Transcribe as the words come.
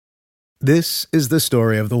This is the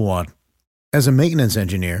story of the one. As a maintenance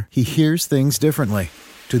engineer, he hears things differently.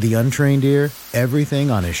 To the untrained ear,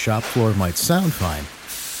 everything on his shop floor might sound fine,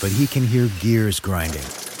 but he can hear gears grinding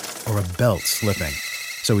or a belt slipping.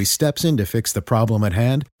 So he steps in to fix the problem at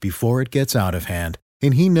hand before it gets out of hand.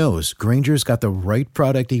 And he knows Grainger's got the right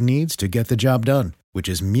product he needs to get the job done, which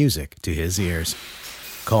is music to his ears.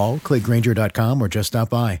 Call, click Grainger.com, or just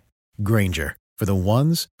stop by. Grainger, for the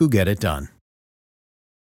ones who get it done.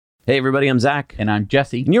 Hey everybody, I'm Zach. And I'm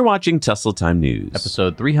Jesse. And you're watching Tesla Time News.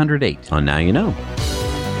 Episode 308. On Now You Know.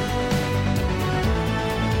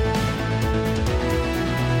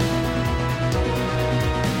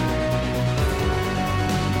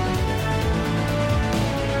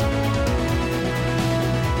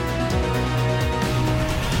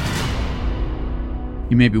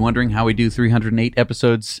 You may be wondering how we do 308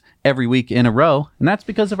 episodes every week in a row, and that's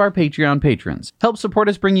because of our Patreon patrons. Help support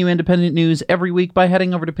us bring you independent news every week by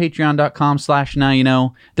heading over to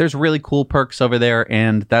patreon.com/nowyouknow. There's really cool perks over there,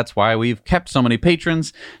 and that's why we've kept so many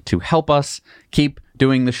patrons to help us keep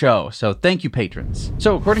doing the show. So thank you, patrons.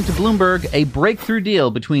 So according to Bloomberg, a breakthrough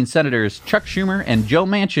deal between Senators Chuck Schumer and Joe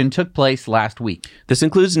Manchin took place last week. This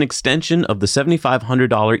includes an extension of the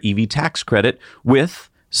 $7,500 EV tax credit with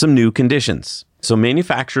some new conditions. So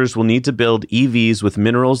manufacturers will need to build EVs with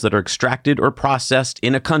minerals that are extracted or processed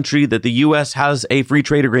in a country that the U.S. has a free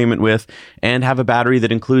trade agreement with and have a battery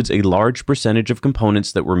that includes a large percentage of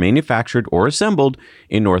components that were manufactured or assembled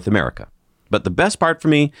in North America. But the best part for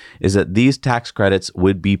me is that these tax credits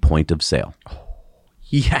would be point of sale.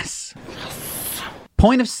 Yes.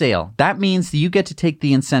 Point of sale. That means that you get to take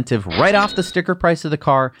the incentive right off the sticker price of the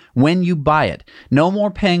car when you buy it. No more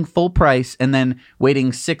paying full price and then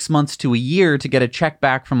waiting 6 months to a year to get a check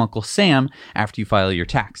back from Uncle Sam after you file your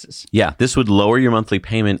taxes. Yeah, this would lower your monthly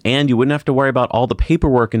payment and you wouldn't have to worry about all the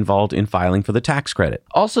paperwork involved in filing for the tax credit.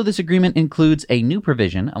 Also, this agreement includes a new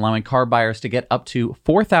provision allowing car buyers to get up to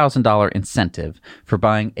 $4,000 incentive for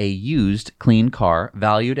buying a used clean car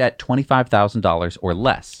valued at $25,000 or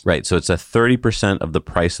less. Right, so it's a 30% of the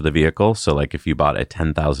price of the vehicle. So like if you bought a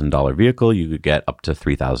 $10,000 vehicle, you could get up to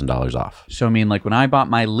 $3,000 off. So I mean, like when I bought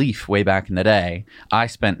my Leaf way back in the day, I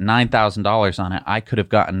spent $9,000 on it. I could have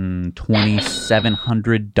gotten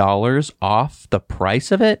 $2,700 off the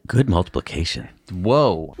price of it. Good multiplication.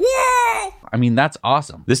 Whoa. Yeah. I mean, that's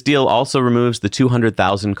awesome. This deal also removes the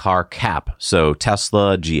 200,000 car cap. So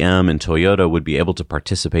Tesla, GM, and Toyota would be able to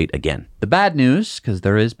participate again. The bad news, because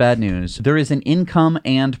there is bad news, there is an income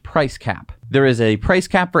and price cap. There is a price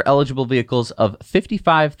cap for eligible vehicles of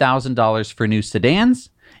 $55,000 for new sedans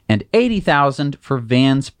and $80,000 for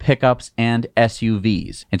vans, pickups, and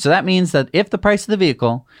SUVs. And so that means that if the price of the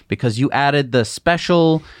vehicle, because you added the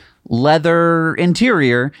special leather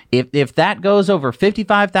interior, if that goes over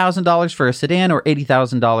 $55,000 for a sedan or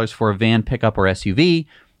 $80,000 for a van, pickup, or SUV,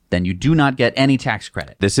 then you do not get any tax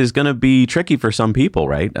credit. This is going to be tricky for some people,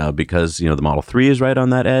 right? Because, the Model 3 is right on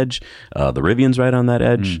that edge. The Rivian's right on that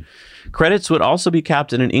edge. Credits would also be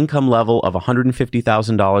capped at an income level of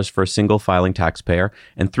 $150,000 for a single filing taxpayer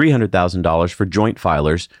and $300,000 for joint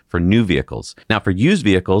filers for new vehicles. Now, for used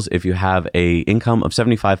vehicles, if you have a income of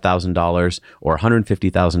 $75,000 or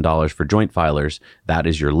 $150,000 for joint filers, that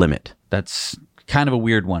is your limit. That's kind of a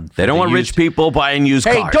weird one. They don't want rich people buying used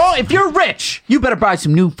cars. Hey, if you're rich, you better buy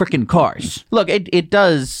some new freaking cars. Look, it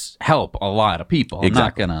does help a lot of people.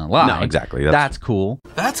 Exactly. I'm not going to lie. No, exactly. That's cool.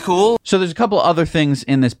 That's cool. So there's a couple other things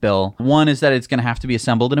in this bill. One is that it's going to have to be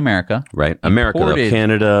assembled in America. Right. America, though.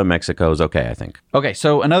 Canada, Mexico is okay, I think. Okay,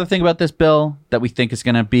 so another thing about this bill that we think is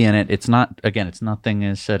going to be in it, it's nothing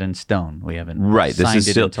is set in stone. We haven't signed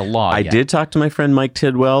it into law yet. I did talk to my friend Mike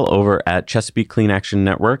Tidwell over at Chesapeake Clean Action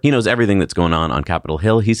Network. He knows everything that's going on Capitol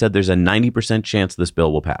Hill. He said there's a 90% chance this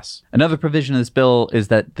bill will pass. Another provision of this bill is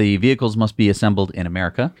that the vehicles must be assembled in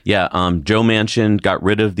America. Yeah, Joe Manchin got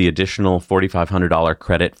rid of the additional $4,500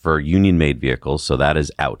 credit for union-made vehicles, so that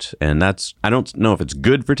is out. And that's, I don't know if it's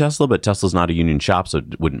good for Tesla, but Tesla's not a union shop, so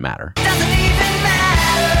it wouldn't matter.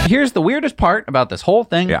 Here's the weirdest part about this whole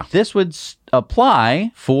thing. Yeah. This would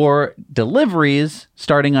apply for deliveries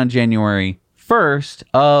starting on January 1st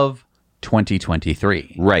of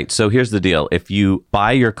 2023. Right. So here's the deal. If you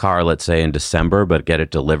buy your car, let's say in December, but get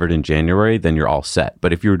it delivered in January, then you're all set.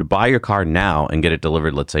 But if you were to buy your car now and get it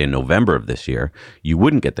delivered, let's say in November of this year, you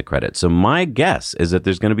wouldn't get the credit. So my guess is that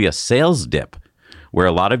there's going to be a sales dip where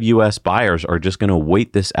a lot of U.S. buyers are just going to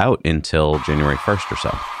wait this out until January 1st or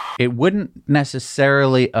so. It wouldn't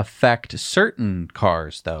necessarily affect certain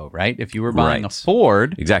cars, though, right? If you were buying a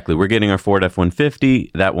Ford. Exactly. We're getting our Ford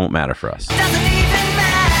F-150. That won't matter for us.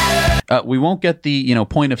 We won't get the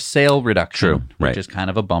point of sale reduction, True, right. which is kind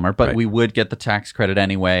of a bummer, but Right. we would get the tax credit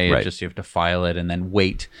anyway. Right. It's just you have to file it and then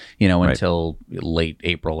wait, until late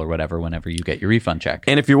April or whenever you get your refund check.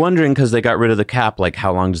 And if you're wondering, because they got rid of the cap, like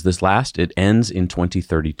how long does this last? It ends in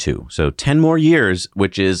 2032. So 10 more years,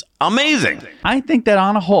 which is amazing. I think that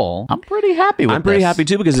on a whole, I'm pretty happy with I'm pretty this. happy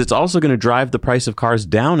too, because it's also going to drive the price of cars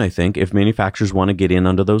down, I think, if manufacturers want to get in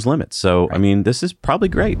under those limits. So, I mean, this is probably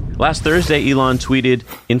great. Last Thursday, Elon tweeted,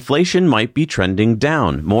 inflation might be trending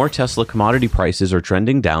down. More Tesla commodity prices are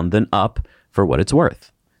trending down than up for what it's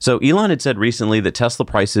worth. So Elon had said recently that Tesla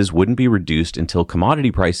prices wouldn't be reduced until commodity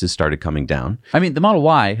prices started coming down. I mean, the Model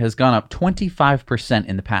Y has gone up 25%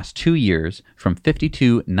 in the past 2 years from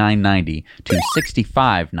 $52,990 to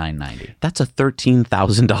 $65,990. That's a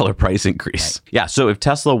 $13,000 price increase. Right. Yeah, so if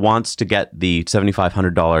Tesla wants to get the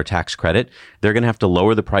 $7,500 tax credit, they're going to have to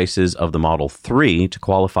lower the prices of the Model 3 to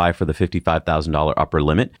qualify for the $55,000 upper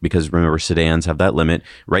limit, because remember, sedans have that limit.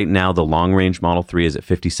 Right now, the long-range Model 3 is at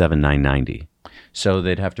 $57,990. So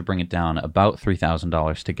they'd have to bring it down about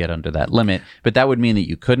 $3,000 to get under that limit. But that would mean that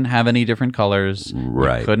you couldn't have any different colors.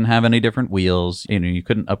 Right. You couldn't have any different wheels. You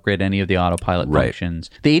couldn't upgrade any of the autopilot functions.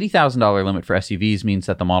 The $80,000 limit for SUVs means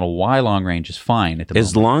that the Model Y long range is fine at the moment.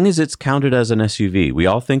 As long as it's counted as an SUV. We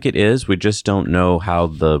all think it is. We just don't know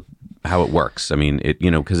how it works. I mean,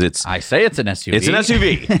 because it's... I say it's an SUV. It's an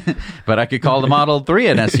SUV. But I could call the Model 3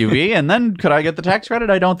 an SUV, and then could I get the tax credit?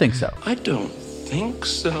 I don't think so. I don't think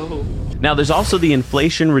so. Now, there's also the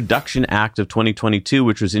Inflation Reduction Act of 2022,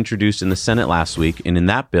 which was introduced in the Senate last week. And in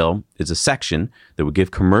that bill is a section that would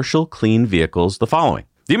give commercial clean vehicles the following.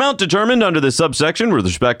 The amount determined under this subsection with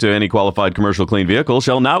respect to any qualified commercial clean vehicle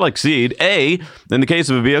shall not exceed A, in the case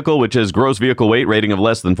of a vehicle which has gross vehicle weight rating of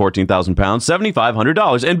less than 14,000 pounds,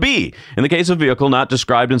 $7,500, and B, in the case of a vehicle not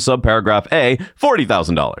described in subparagraph A,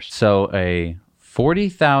 $40,000. So a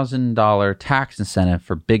 $40,000 tax incentive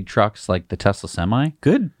for big trucks like the Tesla Semi.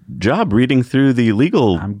 Good job reading through the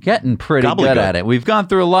legal. I'm getting pretty Gobbledygook. good at it. We've gone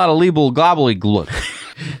through a lot of legal gobbledygook.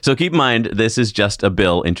 So keep in mind, this is just a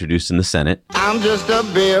bill introduced in the Senate. I'm just a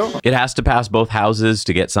bill. It has to pass both houses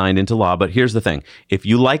to get signed into law. But here's the thing. If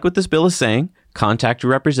you like what this bill is saying, contact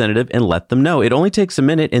your representative and let them know. It only takes a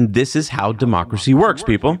minute, and this is how democracy works,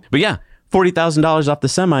 people. But yeah, $40,000 off the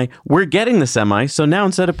Semi. We're getting the Semi, so now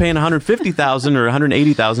instead of paying $150,000 or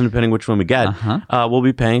 $180,000, depending which one we get, we'll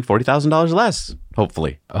be paying $40,000 less.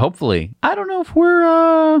 Hopefully. I don't know if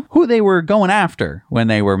we're who they were going after when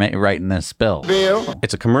they were writing this bill.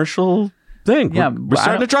 It's a commercial thing. Yeah, we're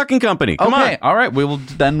starting a trucking company. Come Okay, on. all right. We will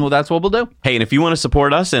then. Well, that's what we'll do. Hey, and if you want to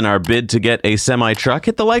support us in our bid to get a Semi truck,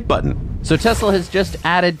 hit the like button. So Tesla has just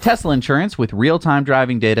added Tesla insurance with real-time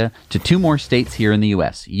driving data to 2 more states here in the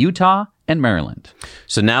U.S., Utah and Maryland.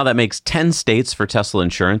 So now that makes 10 states for Tesla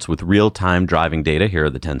insurance with real-time driving data. Here are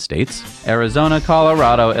the 10 states. Arizona,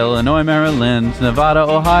 Colorado, Illinois, Maryland, Nevada,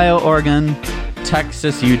 Ohio, Oregon,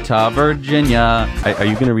 Texas, Utah, Virginia. Are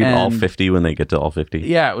you going to read all And- 50 when they get to all 50?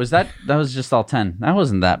 Yeah, that was just all 10. That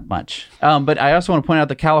wasn't that much. But I also want to point out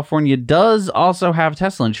that California does also have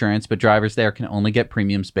Tesla insurance, but drivers there can only get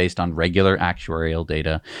premiums based on regular actuarial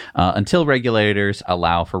data until regulators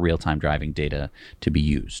allow for real-time driving data to be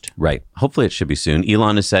used. Right. Hopefully it should be soon.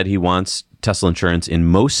 Elon has said he wants Tesla insurance in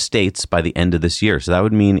most states by the end of this year. So that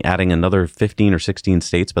would mean adding another 15 or 16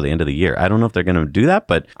 states by the end of the year. I don't know if they're going to do that,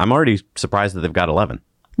 but I'm already surprised that they've got 11.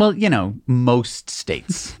 Well, most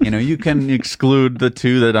states. You can exclude the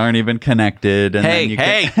 2 that aren't even connected. And then you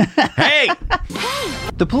Hey!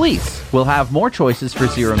 The police will have more choices for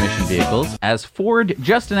zero-emission vehicles, as Ford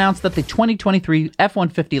just announced that the 2023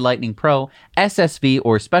 F-150 Lightning Pro SSV,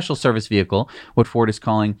 or Special Service Vehicle, what Ford is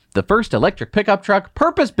calling the first electric pickup truck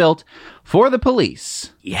purpose-built for the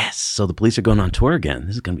police. Yes. So the police are going on tour again.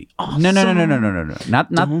 This is going to be awesome. No.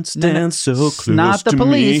 Not Don't stand so close Not the to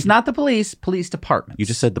police. me. Not the police. Police departments. You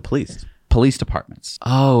just said the police. police departments.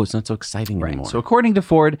 Oh, it's not so exciting anymore. So according to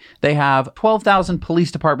Ford, they have 12,000 police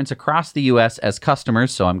departments across the U.S. as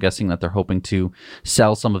customers. So I'm guessing that they're hoping to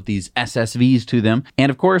sell some of these SSVs to them. And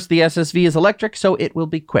of course, the SSV is electric, so it will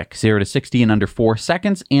be quick, 0 to 60 in under 4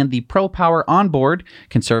 seconds. And the Pro Power onboard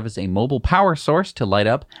can serve as a mobile power source to light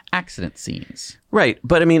up accident scenes. Right.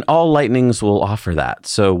 But I mean, all Lightnings will offer that.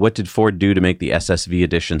 So what did Ford do to make the SSV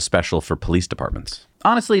edition special for police departments?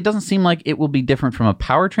 Honestly, it doesn't seem like it will be different from a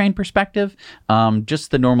powertrain perspective. Just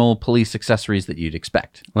the normal police accessories that you'd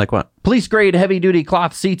expect. Like what? Police-grade heavy-duty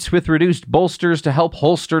cloth seats with reduced bolsters to help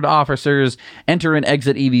holstered officers enter and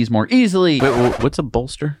exit EVs more easily. Wait, what's a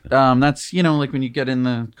bolster? That's, like when you get in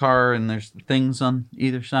the car and there's things on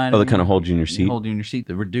either side. Oh, that kind of hold you in your seat? Hold you in your seat.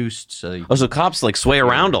 They're reduced. So Oh, so cops like sway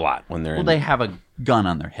around a lot when they're well, in. they have a gun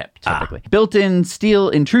on their hip, typically. Built-in steel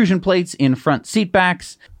intrusion plates in front seat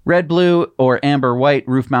backs. Red, blue, or amber white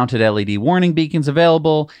roof-mounted LED warning beacons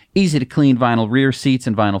available. Easy to clean vinyl rear seats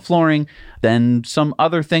and vinyl flooring. Then some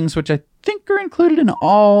other things which I think are included in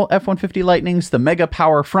all F-150 Lightnings. The Mega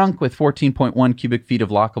Power Frunk with 14.1 cubic feet of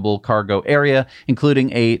lockable cargo area,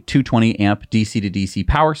 including a 220 amp DC to DC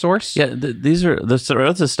power source. Yeah, these are the rest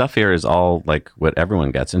of the stuff here is all like what everyone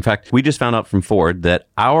gets. In fact, we just found out from Ford that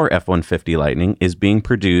our F-150 Lightning is being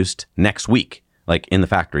produced next week, like in the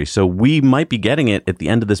factory. So we might be getting it at the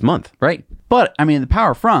end of this month. Right. But, I mean, the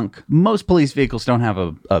Power Frunk, most police vehicles don't have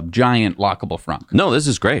a giant lockable frunk. No, this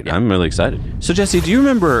is great. Yeah. I'm really excited. So, Jesse, do you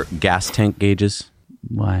remember gas tank gauges?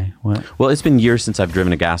 Why? What? Well, it's been years since I've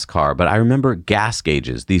driven a gas car, but I remember gas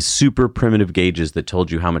gauges, these super primitive gauges that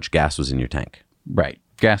told you how much gas was in your tank. Right.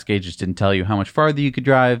 Gas gauges didn't tell you how much farther you could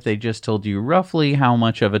drive. They just told you roughly how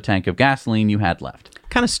much of a tank of gasoline you had left.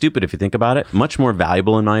 Kind of stupid if you think about it. Much more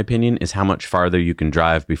valuable, in my opinion, is how much farther you can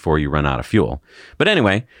drive before you run out of fuel. But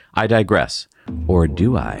anyway, I digress. Or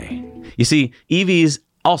do I? You see, EVs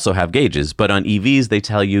also have gauges, but on EVs, they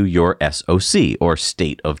tell you your SOC, or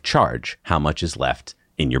state of charge, how much is left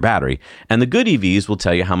in your battery. And the good EVs will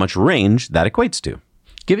tell you how much range that equates to.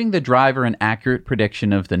 Giving the driver an accurate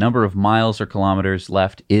prediction of the number of miles or kilometers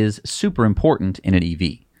left is super important in an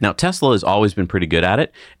EV. Now, Tesla has always been pretty good at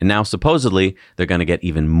it, and now supposedly they're going to get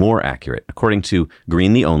even more accurate. According to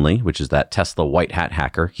Green the Only, which is that Tesla white hat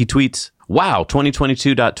hacker, he tweets, "Wow,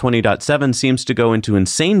 2022.20.7 seems to go into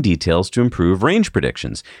insane details to improve range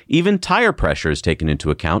predictions. Even tire pressure is taken into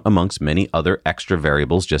account amongst many other extra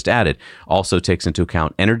variables just added. Also takes into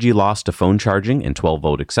account energy loss to phone charging and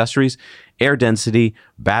 12-volt accessories, air density,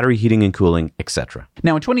 battery heating and cooling, etc."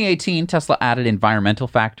 Now, in 2018, Tesla added environmental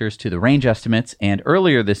factors to the range estimates, and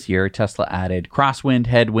earlier this year, Tesla added crosswind,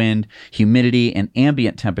 headwind, humidity, and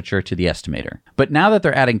ambient temperature to the estimator. But now that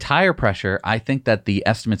they're adding tire pressure, I think that the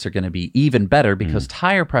estimates are going to be even better because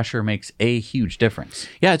tire pressure makes a huge difference.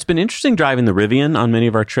 Yeah, it's been interesting driving the Rivian on many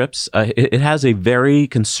of our trips. It has a very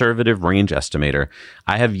conservative range estimator.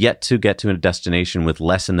 I have yet to get to a destination with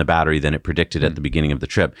less in the battery than it predicted at the beginning of the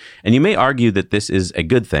trip. And you may argue that this is a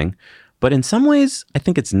good thing, but in some ways, I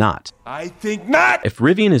think it's not. I think not! If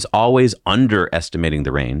Rivian is always underestimating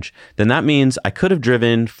the range, then that means I could have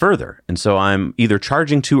driven further. And so I'm either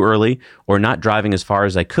charging too early or not driving as far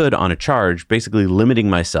as I could on a charge, basically limiting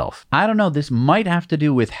myself. I don't know. This might have to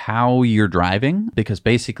do with how you're driving, because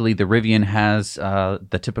basically the Rivian has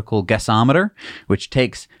the typical guessometer, which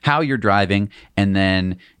takes how you're driving and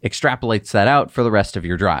then extrapolates that out for the rest of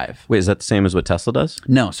your drive. Wait, is that the same as what Tesla does?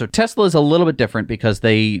 No. So Tesla is a little bit different because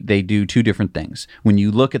they do two different things. When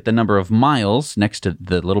you look at the number of miles next to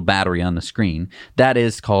the little battery on the screen, that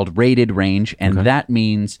is called rated range, and that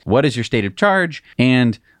means what is your state of charge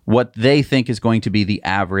and what they think is going to be the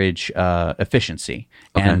average efficiency.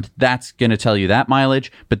 Okay. And that's going to tell you that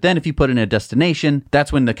mileage. But then if you put in a destination,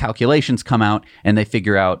 that's when the calculations come out and they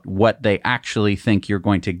figure out what they actually think you're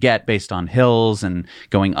going to get based on hills and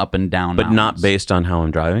going up and down But mountains. not based on how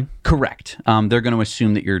I'm driving? Correct. They're going to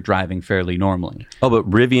assume that you're driving fairly normally. Oh, but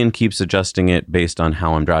Rivian keeps adjusting it based on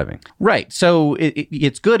how I'm driving. Right. So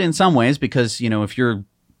it's good in some ways because, you know, if you're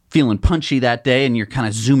feeling punchy that day and you're kind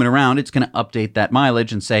of zooming around, it's going to update that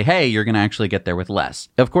mileage and say, hey, you're going to actually get there with less.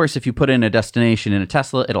 Of course, if you put in a destination in a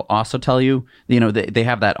Tesla, it'll also tell you, you know, they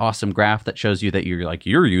have that awesome graph that shows you that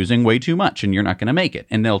you're using way too much and you're not going to make it.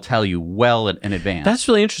 And they'll tell you well in advance. That's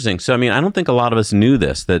really interesting. So, I mean, I don't think a lot of us knew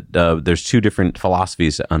this, that there's two different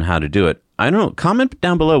philosophies on how to do it. I don't know. Comment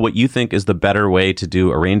down below what you think is the better way to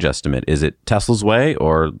do a range estimate. Is it Tesla's way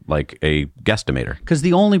or like a guesstimator? Because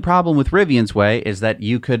the only problem with Rivian's way is that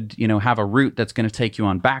you could, you know, have a route that's going to take you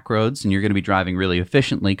on back roads and you're going to be driving really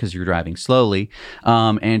efficiently because you're driving slowly,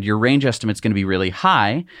 and your range estimate's going to be really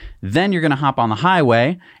high. Then you're going to hop on the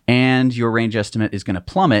highway and your range estimate is going to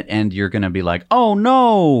plummet and you're going to be like, oh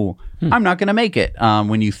no, I'm not going to make it,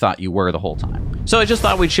 when you thought you were the whole time. So I just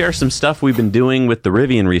thought we'd share some stuff we've been doing with the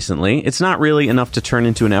Rivian recently. It's not really enough to turn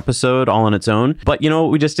into an episode all on its own, but you know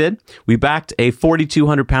what we just did? We backed a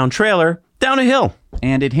 4,200-pound trailer down a hill.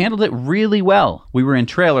 And it handled it really well. We were in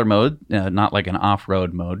trailer mode, not like an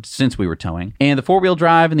off-road mode, since we were towing. And the four-wheel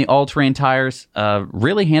drive and the all-terrain tires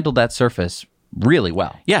really handled that surface really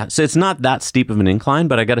well. Yeah, so it's not that steep of an incline,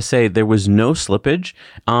 but I got to say there was no slippage,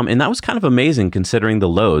 and that was kind of amazing considering the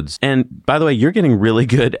loads. And by the way, you're getting really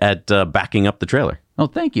good at backing up the trailer. Oh,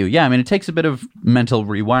 thank you. Yeah, I mean, it takes a bit of mental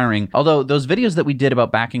rewiring. Although those videos that we did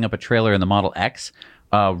about backing up a trailer in the Model X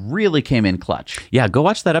really came in clutch. Yeah, go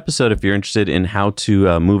watch that episode if you're interested in how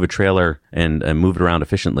to move a trailer and move it around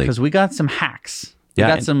efficiently. Because we got some hacks.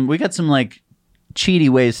 Yeah, We got some like cheaty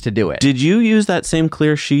ways to do it. Did you use that same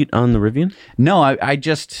clear sheet on the Rivian? No, I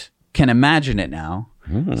just can imagine it now.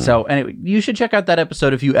 So anyway, you should check out that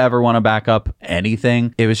episode if you ever want to back up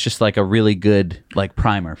anything. It was just like a really good like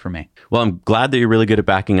primer for me. Well, I'm glad that you're really good at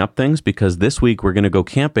backing up things, because this week we're going to go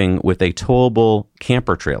camping with a towable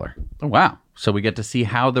camper trailer. Oh, wow. So we get to see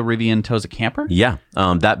how the Rivian tows a camper? Yeah,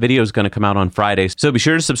 that video is going to come out on Friday. So be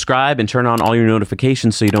sure to subscribe and turn on all your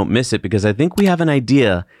notifications so you don't miss it, because I think we have an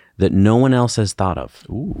idea that no one else has thought of.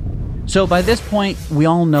 Ooh. So by this point, we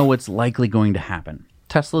all know what's likely going to happen.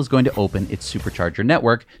 Tesla is going to open its supercharger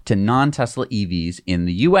network to non-Tesla EVs in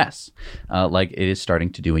the US, like it is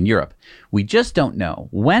starting to do in Europe. We just don't know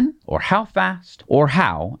when or how fast or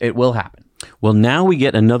how it will happen. Well, now we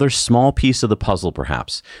get another small piece of the puzzle,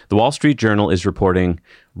 perhaps. The Wall Street Journal is reporting,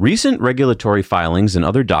 recent regulatory filings and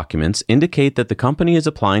other documents indicate that the company is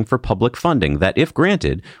applying for public funding that, if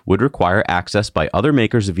granted, would require access by other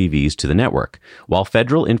makers of EVs to the network. While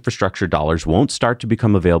federal infrastructure dollars won't start to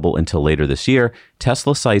become available until later this year,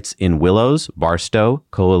 Tesla sites in Willows, Barstow,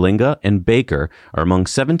 Coalinga, and Baker are among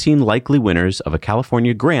 17 likely winners of a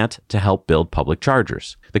California grant to help build public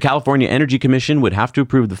chargers. The California Energy Commission would have to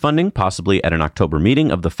approve the funding, possibly at an October meeting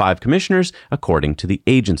of the 5 commissioners, according to the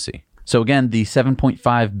agency. So again, the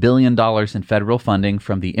 $7.5 billion in federal funding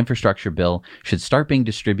from the infrastructure bill should start being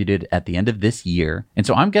distributed at the end of this year. And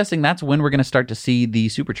so I'm guessing that's when we're going to start to see the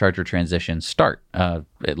supercharger transition start,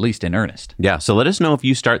 at least in earnest. Yeah, so let us know if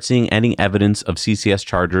you start seeing any evidence of CCS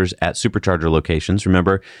chargers at supercharger locations.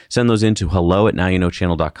 Remember, send those in to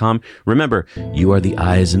hello@nowyouknowchannel.com. Remember, you are the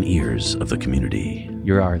eyes and ears of the community.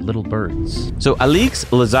 You're our little birds. So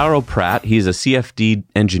Alix Lazaro-Pratt, he's a CFD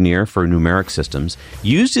engineer for Numeric Systems,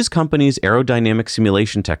 used his company's aerodynamic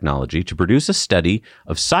simulation technology to produce a study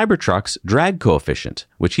of Cybertruck's drag coefficient,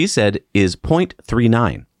 which he said is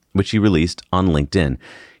 0.39, which he released on LinkedIn.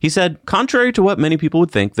 He said, contrary to what many people would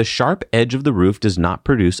think, the sharp edge of the roof does not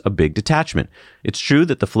produce a big detachment. It's true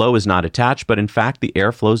that the flow is not attached, but in fact, the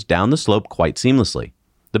air flows down the slope quite seamlessly.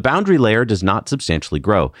 The boundary layer does not substantially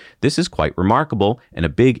grow. This is quite remarkable and a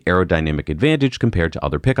big aerodynamic advantage compared to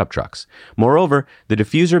other pickup trucks. Moreover, the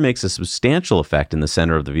diffuser makes a substantial effect in the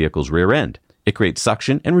center of the vehicle's rear end. It creates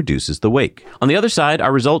suction and reduces the wake. On the other side,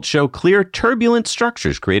 our results show clear turbulent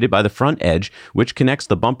structures created by the front edge, which connects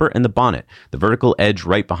the bumper and the bonnet, the vertical edge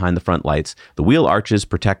right behind the front lights, the wheel arches,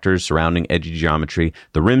 protectors surrounding edgy geometry,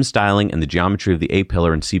 the rim styling, and the geometry of the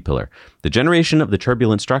A-pillar and C-pillar. The generation of the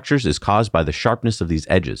turbulent structures is caused by the sharpness of these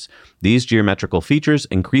edges. These geometrical features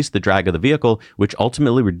increase the drag of the vehicle, which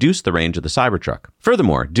ultimately reduce the range of the Cybertruck.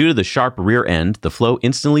 Furthermore, due to the sharp rear end, the flow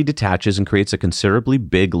instantly detaches and creates a considerably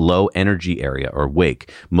big low-energy area, or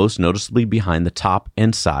wake, most noticeably behind the top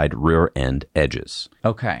and side rear end edges.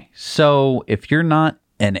 Okay, so if you're not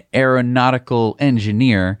an aeronautical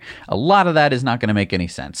engineer, a lot of that is not going to make any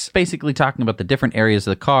sense. Basically talking about the different areas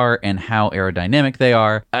of the car and how aerodynamic they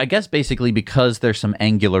are. I guess basically because there's some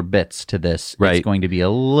angular bits to this, right, it's going to be a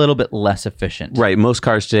little bit less efficient. Right. Most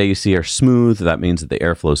cars today you see are smooth. That means that the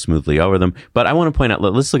air flows smoothly over them. But I want to point out,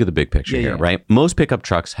 let's look at the big picture here, right? Most pickup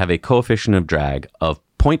trucks have a coefficient of drag of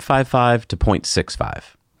 0.55 to 0.65.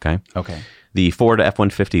 Okay. The Ford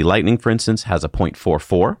F-150 Lightning, for instance, has a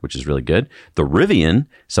 0.44, which is really good. The Rivian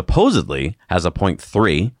supposedly has a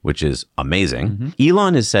 0.3, which is amazing. Mm-hmm.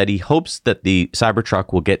 Elon has said he hopes that the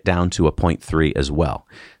Cybertruck will get down to a 0.3 as well.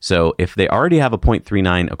 So if they already have a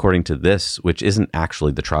 0.39, according to this, which isn't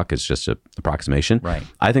actually the truck, it's just an approximation, right,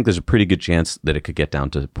 I think there's a pretty good chance that it could get down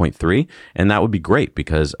to 0.3. And that would be great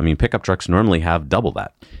because, I mean, pickup trucks normally have double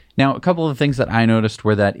that. Now, a couple of things that I noticed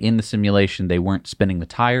were that in the simulation, they weren't spinning the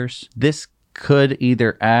tires. This could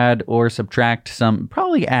either add or subtract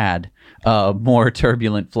probably add more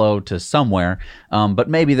turbulent flow to somewhere. But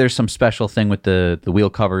maybe there's some special thing with the wheel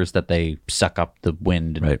covers that they suck up the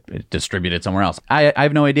wind and distribute it somewhere else. I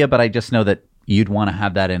have no idea, but I just know that you'd want to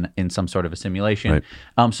have that in some sort of a simulation.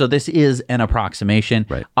 Right. So this is an approximation.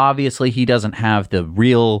 Right. Obviously, he doesn't have the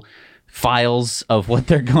real files of what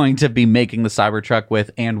they're going to be making the Cybertruck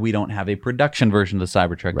with, and we don't have a production version of the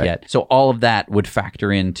Cybertruck yet. So all of that would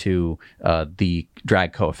factor into the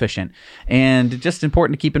drag coefficient. And just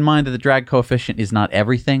important to keep in mind that the drag coefficient is not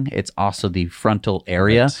everything. It's also the frontal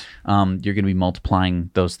area. Right. You're going to be multiplying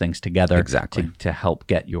those things together to help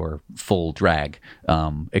get your full drag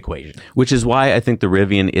equation. Which is why I think the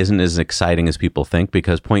Rivian isn't as exciting as people think,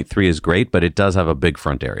 because 0.3 is great, but it does have a big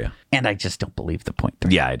front area. And I just don't believe the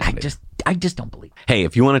 0.3. Yeah, I just I just don't believe it. Hey,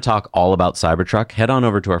 if you want to talk all about Cybertruck, head on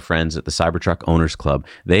over to our friends at the Cybertruck Owners Club.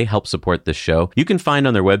 They help support this show. You can find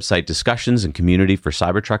on their website discussions and community for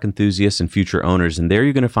Cybertruck enthusiasts and future owners. And there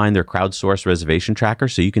you're going to find their crowdsourced reservation tracker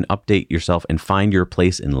so you can update yourself and find your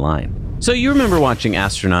place in line. So you remember watching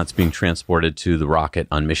astronauts being transported to the rocket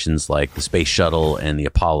on missions like the Space Shuttle and the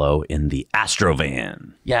Apollo in the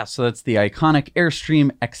Astrovan. Yeah, so that's the iconic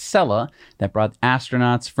Airstream Excella that brought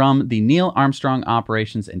astronauts from the Neil Armstrong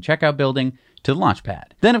Operations and Checkout Building to the launch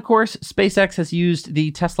pad. Then, of course, SpaceX has used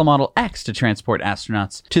the Tesla Model X to transport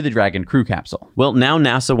astronauts to the Dragon crew capsule. Well, now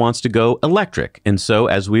NASA wants to go electric. And so,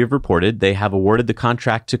 as we have reported, they have awarded the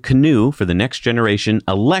contract to Canoo for the next generation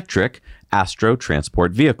electric Astro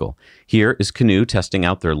transport vehicle. Here is Canoo testing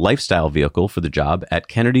out their lifestyle vehicle for the job at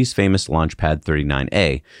Kennedy's famous Launch Pad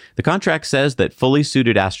 39A. The contract says that fully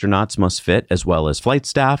suited astronauts must fit, as well as flight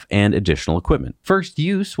staff and additional equipment. First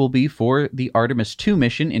use will be for the Artemis 2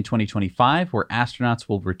 mission in 2025, where astronauts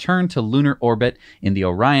will return to lunar orbit in the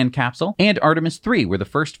Orion capsule, and Artemis 3, where the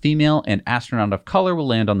first female and astronaut of color will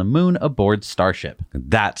land on the moon aboard Starship.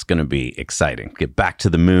 That's going to be exciting. Get back to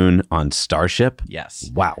the moon on Starship? Yes.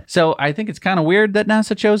 Wow. So I think it's kind of weird that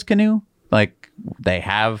NASA chose Canoo. Like, they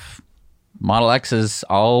have Model X's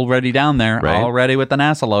already down there, Right. already with the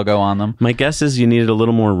NASA logo on them. My guess is you needed a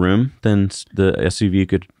little more room than the SUV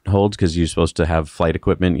could hold because you're supposed to have flight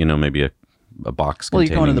equipment, maybe a box Well, you're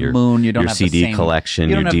containing going to the your, moon. You don't your have CD the same collection,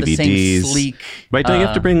 you don't your have DVDs. The same sleek. Right? Don't you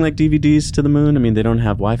have to bring like DVDs to the moon? I mean, they don't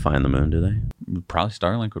have Wi-Fi on the moon, do they? Probably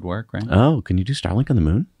Starlink would work, right? Oh, can you do Starlink on the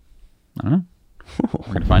moon? I don't know.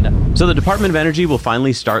 We're going to find out. So the Department of Energy will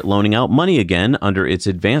finally start loaning out money again under its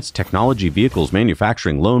Advanced Technology Vehicles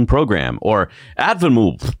Manufacturing Loan Program, or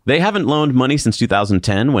ADVML. They haven't loaned money since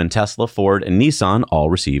 2010 when Tesla, Ford, and Nissan all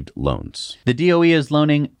received loans. The DOE is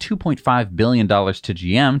loaning $2.5 billion to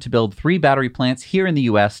GM to build 3 battery plants here in the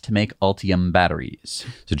U.S. to make Ultium batteries.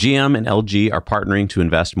 So GM and LG are partnering to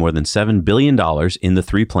invest more than $7 billion in the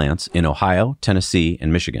 3 plants in Ohio, Tennessee,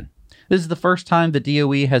 and Michigan. This is the first time the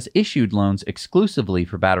DOE has issued loans exclusively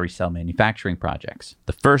for battery cell manufacturing projects.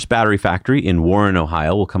 The first battery factory in Warren,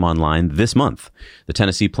 Ohio will come online this month. The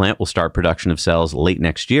Tennessee plant will start production of cells late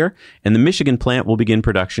next year, and the Michigan plant will begin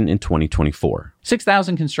production in 2024.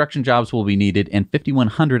 6,000 construction jobs will be needed, and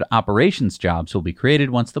 5,100 operations jobs will be created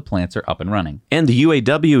once the plants are up and running. And the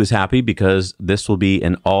UAW is happy because this will be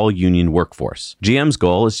an all-union workforce. GM's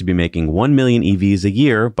goal is to be making 1 million EVs a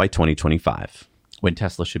year by 2025. When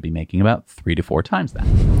Tesla should be making about 3 to 4 times that.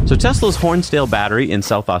 So Tesla's Hornsdale battery in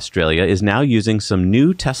South Australia is now using some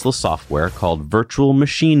new Tesla software called Virtual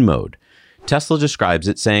Machine Mode. Tesla describes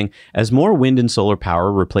it saying, as more wind and solar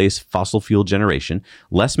power replace fossil fuel generation,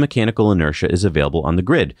 less mechanical inertia is available on the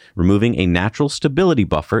grid, removing a natural stability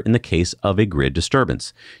buffer in the case of a grid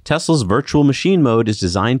disturbance. Tesla's Virtual Machine Mode is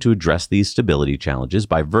designed to address these stability challenges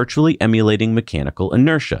by virtually emulating mechanical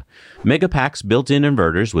inertia. Megapack's built-in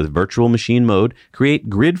inverters with Virtual Machine Mode create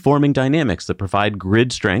grid-forming dynamics that provide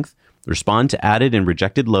grid strength, respond to added and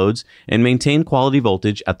rejected loads, and maintain quality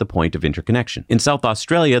voltage at the point of interconnection. In South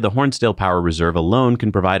Australia, the Hornsdale Power Reserve alone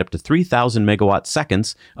can provide up to 3,000 megawatt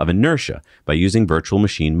seconds of inertia by using Virtual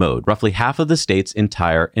Machine Mode, roughly half of the state's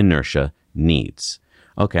entire inertia needs.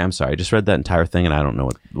 Okay, I'm sorry. I just read that entire thing and I don't know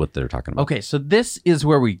what they're talking about. Okay, so this is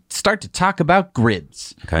where we start to talk about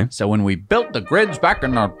grids. Okay. So when we built the grids back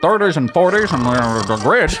in the 30s and 40s and the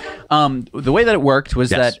grid, the way that it worked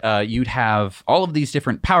was Yes. that you'd have all of these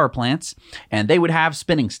different power plants, and they would have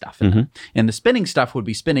spinning stuff in them. And the spinning stuff would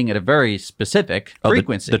be spinning at a very specific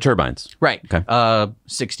frequency. The turbines. Right. Okay.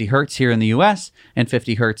 60 hertz here in the U.S. and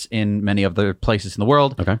 50 hertz in many other places in the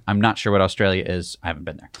world. Okay. I'm not sure what Australia is. I haven't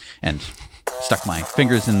been there. And stuck my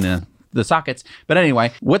fingers in the sockets. But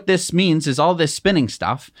anyway, what this means is all this spinning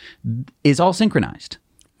stuff is all synchronized.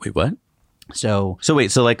 Wait, what? So So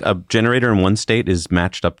like a generator in one state is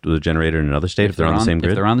matched up to a generator in another state if they're on the same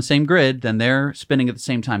grid? If they're on the same grid, then they're spinning at the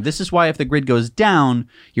same time. This is why if the grid goes down,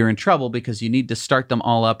 you're in trouble because you need to start them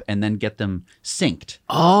all up and then get them synced.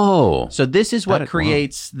 Oh. So this is what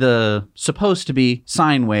creates the supposed to be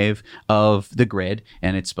sine wave of the grid,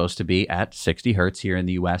 and it's supposed to be at 60 hertz here in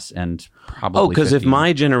the U.S. and probably Oh, because if 50.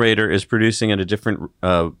 my generator is producing at a different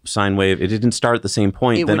sine wave, it didn't start at the same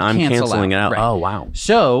point, It then would I'm cancel canceling it out. Right. Oh, wow.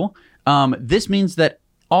 So this means that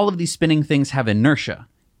all of these spinning things have inertia.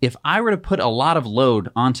 If I were to put a lot of load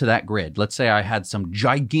onto that grid, let's say I had some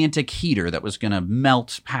gigantic heater that was going to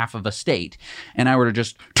melt half of a state, and I were to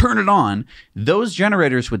just turn it on, those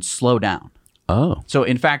generators would slow down. Oh. So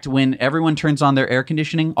in fact, when everyone turns on their air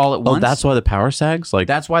conditioning all at once, Oh, that's why the power sags? Like,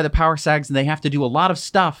 that's why the power sags, and they have to do a lot of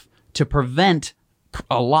stuff to prevent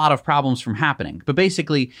a lot of problems from happening. But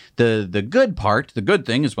basically, the good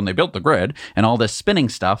thing is when they built the grid and all this spinning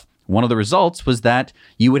stuff, one of the results was that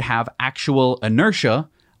you would have actual inertia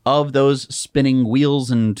of those spinning wheels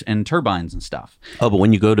and turbines and stuff. Oh, but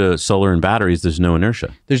when you go to solar and batteries, there's no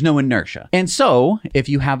inertia. There's no inertia. And so if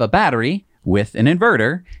you have a battery with an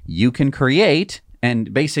inverter, you can create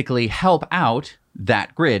and basically help out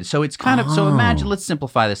that grid. So it's kind of, so imagine, let's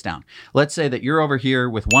simplify this down. Let's say that you're over here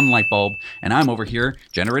with one light bulb and I'm over here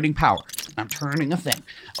generating power. I'm turning a thing.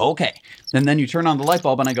 Okay. And then you turn on the light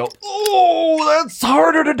bulb and I go, oh, that's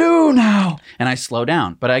harder to do now. And I slow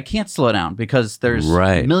down, but I can't slow down because there's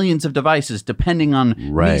millions of devices depending on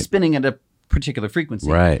me spinning at a particular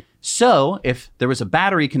frequency. Right. So if there was a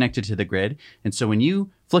battery connected to the grid, and so when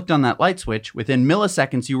you flicked on that light switch, within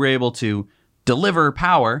milliseconds, you were able to deliver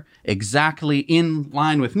power exactly in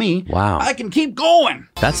line with me. Wow. I can keep going.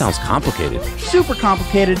 That sounds complicated. Super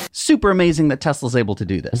complicated. Super amazing that Tesla's able to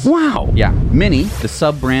do this. Wow. Yeah. Mini, the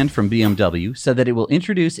sub-brand from BMW, said that it will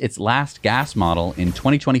introduce its last gas model in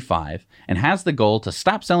 2025 and has the goal to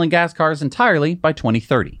stop selling gas cars entirely by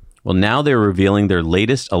 2030. Well, now they're revealing their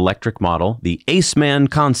latest electric model, the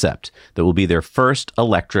Aceman concept, that will be their first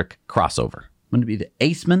electric crossover. Wouldn't it be the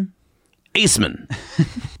Aceman? Aceman.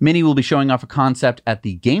 Mini will be showing off a concept at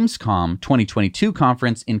the Gamescom 2022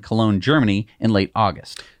 conference in Cologne, Germany in late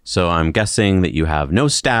August. So I'm guessing that you have no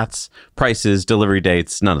stats, prices, delivery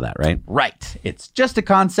dates, none of that, right? Right. It's just a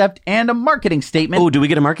concept and a marketing statement. Oh, do we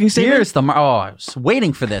get a marketing statement? Here's the I was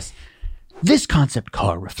waiting for this. This concept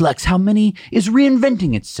car reflects how Mini is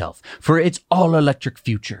reinventing itself for its all-electric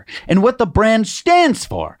future and what the brand stands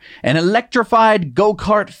for: an electrified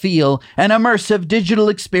go-kart feel, an immersive digital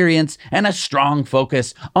experience, and a strong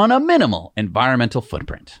focus on a minimal environmental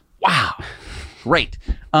footprint. Wow. Great.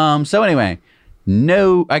 So anyway,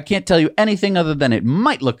 no, I can't tell you anything other than it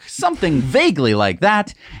might look something vaguely like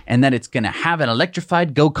that and that it's going to have an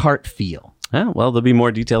electrified go-kart feel. Well, there'll be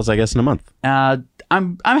more details, I guess, in a month.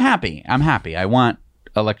 I'm happy. I want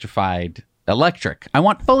electric. I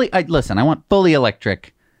want fully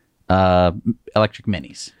electric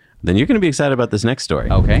minis. Then you're going to be excited about this next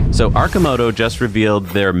story. Okay. So Arcimoto just revealed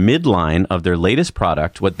their midline of their latest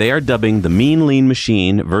product, what they are dubbing the Mean Lean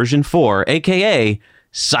Machine version 4, aka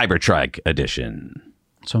Cybertrike Edition.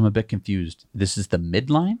 So I'm a bit confused. This is the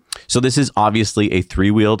midline? So this is obviously a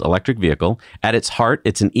three-wheeled electric vehicle. At its heart,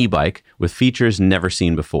 it's an e-bike with features never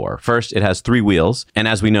seen before. First, it has 3 wheels. And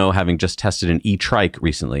as we know, having just tested an e-trike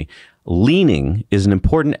recently, leaning is an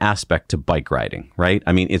important aspect to bike riding, right?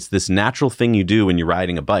 I mean, it's this natural thing you do when you're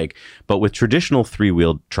riding a bike. But with traditional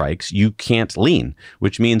three-wheeled trikes, you can't lean,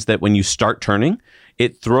 which means that when you start turning,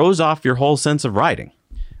 it throws off your whole sense of riding.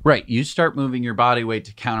 Right. You start moving your body weight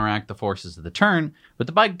to counteract the forces of the turn, but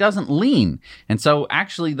the bike doesn't lean. And so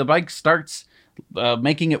actually the bike starts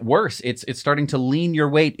making it worse. It's starting to lean your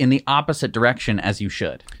weight in the opposite direction as you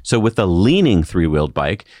should. So with a leaning three-wheeled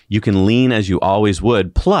bike, you can lean as you always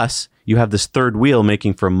would. Plus, you have this third wheel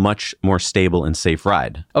making for a much more stable and safe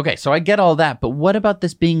ride. Okay, so I get all that, but what about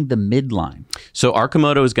this being the midline? So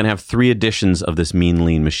Arcimoto is going to have 3 editions of this Mean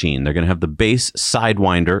Lean machine. They're going to have the base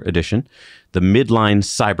Sidewinder edition, the midline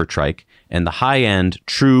Cybertrike, and the high-end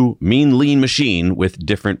true Mean Lean machine with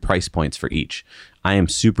different price points for each. I am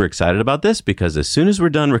super excited about this because as soon as we're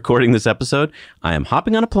done recording this episode, I am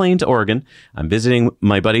hopping on a plane to Oregon. I'm visiting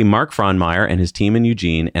my buddy Mark Fronmeyer and his team in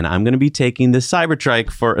Eugene, and I'm going to be taking this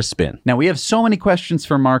Cybertrike for a spin. Now, we have so many questions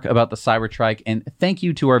for Mark about the Cybertrike, and thank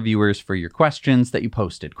you to our viewers for your questions that you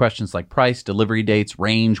posted. Questions like price, delivery dates,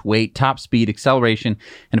 range, weight, top speed, acceleration,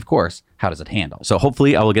 and of course, how does it handle? So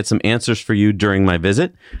hopefully I will get some answers for you during my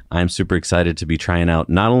visit. I'm super excited to be trying out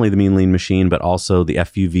not only the Mean Lean machine, but also the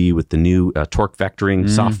FUV with the new torque vectoring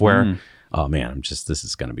software. Oh man, this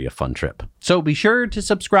is going to be a fun trip. So be sure to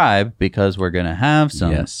subscribe because we're going to have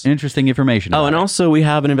some interesting information. Oh, and also we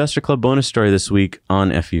have an Investor Club bonus story this week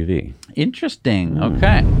on FUV. Interesting.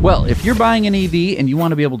 Okay. Well, if you're buying an EV and you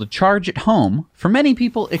want to be able to charge at home, for many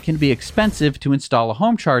people, it can be expensive to install a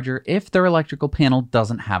home charger if their electrical panel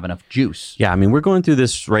doesn't have enough juice. Yeah, I mean, we're going through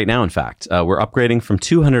this right now, in fact. We're upgrading from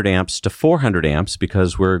 200 amps to 400 amps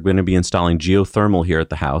because we're going to be installing geothermal here at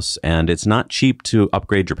the house, and it's not cheap to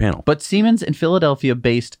upgrade your panel. But Siemens and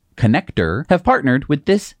Philadelphia-based Connector have partnered with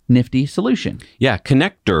this nifty solution. Yeah,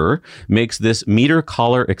 Connector makes this meter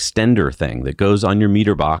collar extender thing that goes on your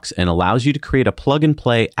meter box and allows you to create a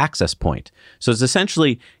plug-and-play access point. So it's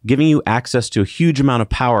essentially giving you access to a huge amount of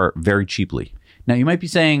power very cheaply. Now, you might be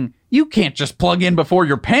saying, You can't just plug in before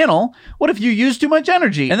your panel. What if you use too much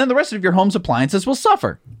energy? And then the rest of your home's appliances will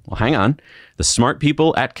suffer. Well, hang on. The smart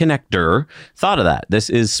people at Connector thought of that. This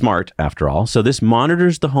is smart, after all. So this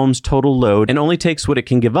monitors the home's total load and only takes what it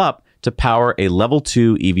can give up to power a level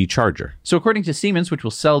 2 EV charger. So according to Siemens, which will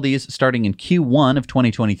sell these starting in Q1 of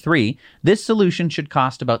 2023, this solution should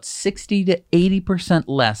cost about 60 to 80%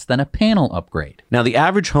 less than a panel upgrade. Now, the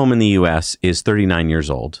average home in the US is 39 years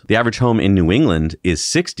old. The average home in New England is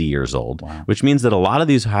 60 years old, which means that a lot of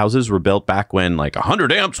these houses were built back when like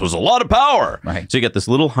 100 amps was a lot of power. Right. So you get this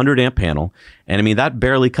little 100 amp panel. And I mean, that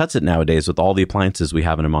barely cuts it nowadays with all the appliances we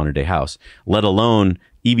have in a modern day house, let alone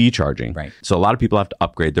EV charging. Right. So a lot of people have to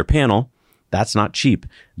upgrade their panel. That's not cheap.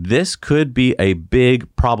 This could be a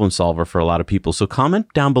big problem solver for a lot of people. So comment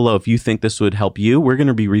down below if you think this would help you. We're going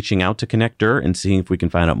to be reaching out to Connector and seeing if we can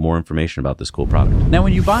find out more information about this cool product. Now,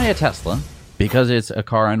 when you buy a Tesla, because it's a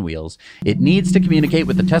car on wheels, it needs to communicate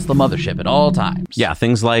with the Tesla mothership at all times. Yeah,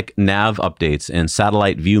 things like nav updates and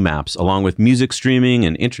satellite view maps, along with music streaming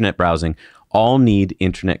and internet browsing, all need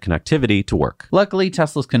internet connectivity to work. Luckily,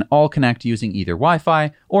 Teslas can all connect using either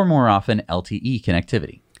Wi-Fi or more often LTE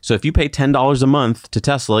connectivity. So if you pay $10 a month to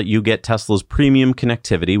Tesla, you get Tesla's premium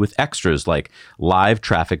connectivity with extras like live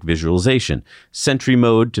traffic visualization, Sentry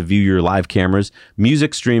mode to view your live cameras,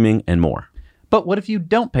 music streaming, and more. But what if you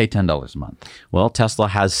don't pay $10 a month? Well, Tesla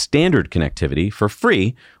has standard connectivity for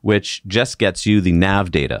free, which just gets you the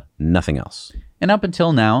nav data, nothing else. And up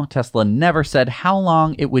until now, Tesla never said how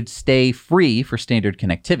long it would stay free for standard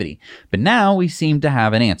connectivity. But now we seem to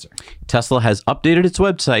have an answer. Tesla has updated its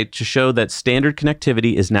website to show that standard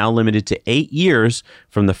connectivity is now limited to 8 years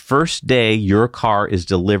from the first day your car is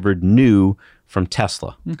delivered new from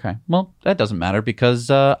Tesla. Okay. Well, that doesn't matter because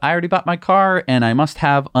I already bought my car and I must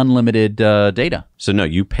have unlimited data. So no,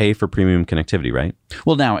 you pay for premium connectivity, right?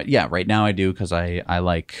 Well, now, yeah, right now I do because I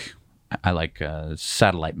like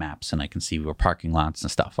satellite maps and I can see where parking lots and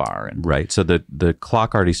stuff are. And right. So the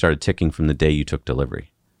clock already started ticking from the day you took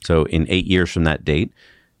delivery. So in 8 years from that date,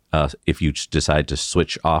 if you decide to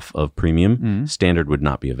switch off of premium, standard would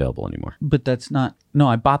not be available anymore. But that's not... No,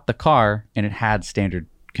 I bought the car and it had standard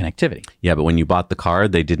connectivity. Yeah, but when you bought the car,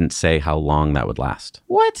 they didn't say how long that would last.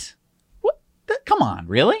 What? Come on,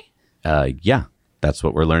 really? Yeah. That's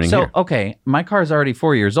what we're learning here. Okay, my car is already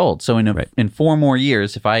 4 years old. So in 4 more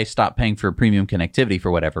years, if I stop paying for premium connectivity for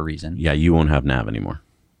whatever reason... Yeah, you won't have nav anymore.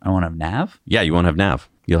 I won't have nav? Yeah, you won't have nav.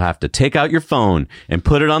 You'll have to take out your phone and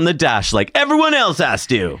put it on the dash like everyone else has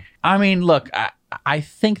to. I mean, look, I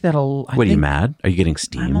think that'll... What, are you mad? Are you getting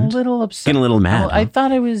steamed? I'm a little upset. Getting a little mad, I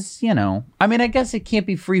thought it was, I mean, I guess it can't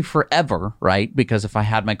be free forever, right? Because if I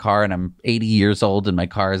had my car and I'm 80 years old and my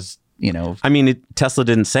car's, I mean, Tesla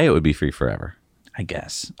didn't say it would be free forever. I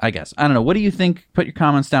guess. I don't know. What do you think? Put your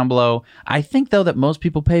comments down below. I think, though, that most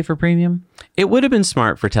people pay for premium. It would have been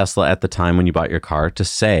smart for Tesla at the time when you bought your car to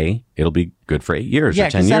say it'll be good for 8 years or 10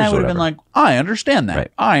 years. Yeah, because then I would have been like, I understand that.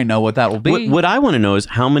 Right. I know what that will be. What I want to know is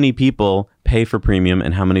how many people pay for premium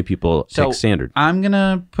and how many people take standard. I'm going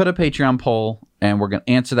to put a Patreon poll, and we're going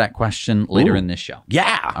to answer that question later in this show.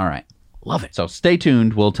 Yeah. All right. Love it. So stay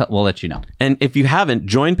tuned. We'll let you know. And if you haven't,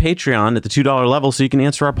 join Patreon at the $2 level so you can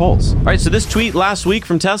answer our polls. All right, so this tweet last week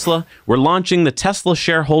from Tesla, we're launching the Tesla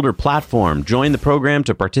shareholder platform. Join the program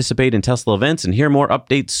to participate in Tesla events and hear more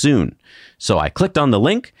updates soon. So I clicked on the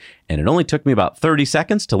link, and it only took me about 30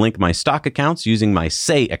 seconds to link my stock accounts using my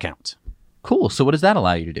Say account. Cool. So what does that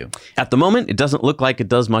allow you to do? At the moment, it doesn't look like it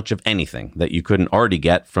does much of anything that you couldn't already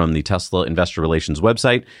get from the Tesla Investor Relations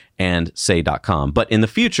website and say.com. But in the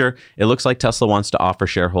future, it looks like Tesla wants to offer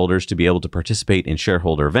shareholders to be able to participate in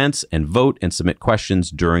shareholder events and vote and submit questions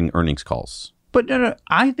during earnings calls. But no,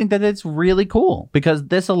 I think that it's really cool because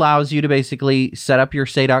this allows you to basically set up your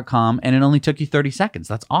say.com and it only took you 30 seconds.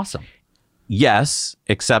 That's awesome. Yes,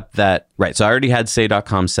 except that, right, so I already had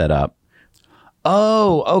say.com set up.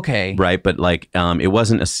 Oh, okay. Right, but like it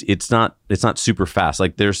wasn't it's not super fast.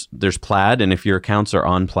 Like there's Plaid, and if your accounts are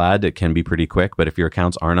on Plaid, it can be pretty quick, but if your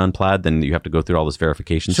accounts aren't on Plaid, then you have to go through all this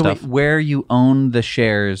verification stuff. So where you own the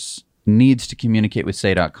shares needs to communicate with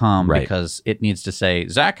say.com because it needs to say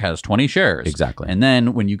Zach has 20 shares. Exactly. And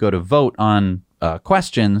then when you go to vote on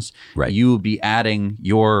questions, you will be adding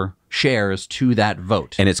your shares to that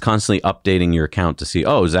vote. And it's constantly updating your account to see,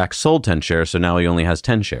 oh, Zach sold 10 shares, so now he only has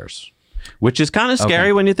 10 shares. Which is kind of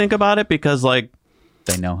scary when you think about it because, like...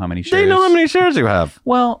 They know how many shares. They know how many shares you have.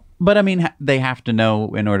 Well, but I mean, they have to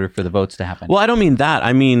know in order for the votes to happen. Well, I don't mean that.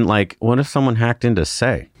 I mean, like, what if someone hacked into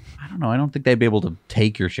Say? I don't know. I don't think they'd be able to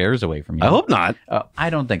take your shares away from you. I hope not. I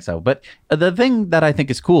don't think so. But the thing that I think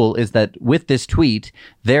is cool is that with this tweet,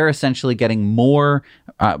 they're essentially getting more,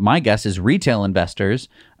 my guess is retail investors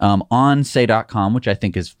on say.com, which I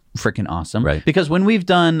think is freaking awesome. Right. Because when we've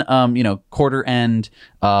done, quarter end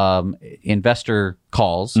investor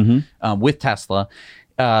calls with Tesla,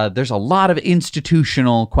 there's a lot of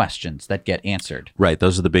institutional questions that get answered. Right.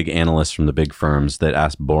 Those are the big analysts from the big firms that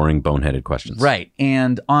ask boring, boneheaded questions. Right.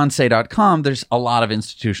 And on say.com, there's a lot of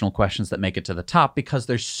institutional questions that make it to the top because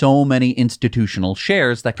there's so many institutional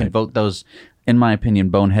shares that can vote those, in my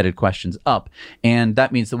opinion, boneheaded questions up. And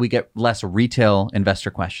that means that we get less retail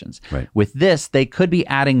investor questions. Right. With this, they could be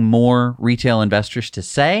adding more retail investors to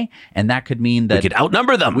say, and that could mean that We could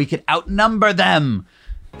outnumber them. we could outnumber them.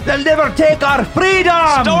 They'll never take our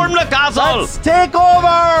freedom. Storm the castle. Let's take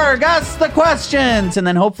over. Ask the questions. And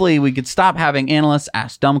then hopefully we could stop having analysts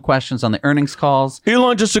ask dumb questions on the earnings calls.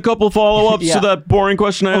 Elon, just a couple follow-ups Yeah. to that boring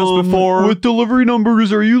question I asked before. With delivery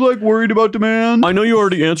numbers, are you worried about demand? I know you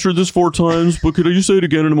already answered this 4 times, but could you say it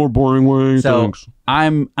again in a more boring way? So Thanks.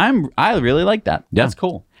 I really like that. Yeah. That's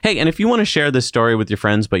cool. Hey, and if you want to share this story with your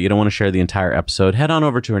friends, but you don't want to share the entire episode, head on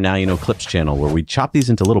over to our Now You Know Clips channel, where we chop these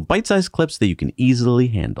into little bite-sized clips that you can easily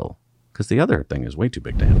handle. Because the other thing is way too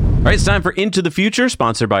big to handle. All right, it's time for Into the Future,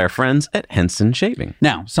 sponsored by our friends at Henson Shaving.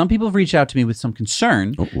 Now, some people have reached out to me with some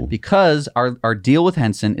concern because our deal with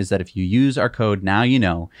Henson is that if you use our code Now You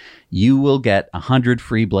Know, you will get 100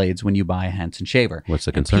 free blades when you buy a Henson shaver. What's the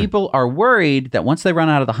And concern? people are worried that once they run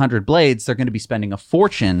out of the 100 blades, they're going to be spending a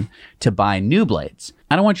fortune to buy new blades.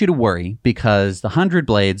 I don't want you to worry because the 100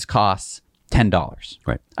 blades costs $10.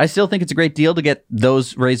 Right. I still think it's a great deal to get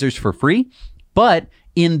those razors for free, but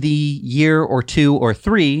in the year or 2 or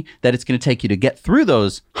 3 that it's going to take you to get through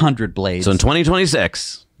those 100 blades, So in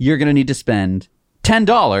 2026, you're going to need to spend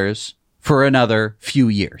 $10 for another few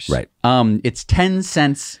years. Right. It's 10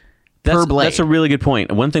 cents per blade. That's a really good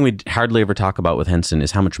point. One thing we hardly ever talk about with Henson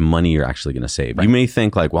is how much money you're actually going to save. You may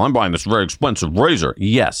think like, well, I'm buying this very expensive razor.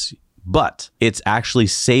 Yes, but it's actually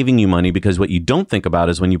saving you money because what you don't think about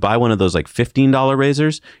is when you buy one of those like $15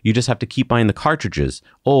 razors, you just have to keep buying the cartridges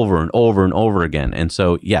over and over and over again. And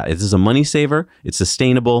so, yeah, this is a money saver. It's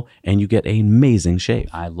sustainable, and you get an amazing shave.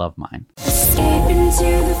 I love mine. Escape into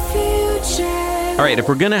the future. All right, if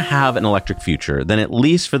we're going to have an electric future, then at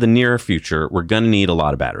least for the nearer future, we're going to need a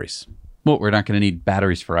lot of batteries. Well, we're not going to need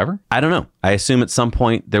batteries forever? I don't know. I assume at some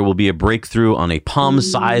point there will be a breakthrough on a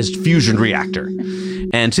palm-sized fusion reactor.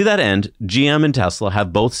 And to that end, GM and Tesla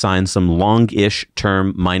have both signed some long-ish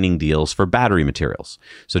term mining deals for battery materials.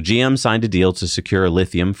 So GM signed a deal to secure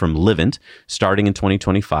lithium from Livent starting in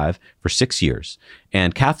 2025 for 6 years,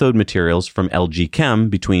 and cathode materials from LG Chem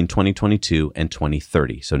between 2022 and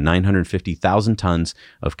 2030. So 950,000 tons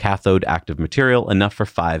of cathode active material, enough for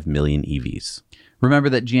 5 million EVs. Remember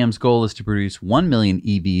that GM's goal is to produce 1 million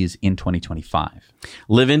EVs in 2025.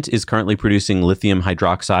 Livent is currently producing lithium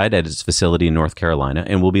hydroxide at its facility in North Carolina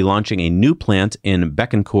and will be launching a new plant in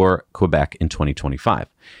Bécancour, Quebec in 2025.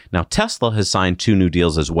 Now, Tesla has signed 2 new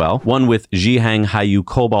deals as well, one with Zhejiang Haiyu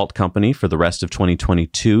Cobalt Company for the rest of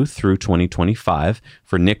 2022 through 2025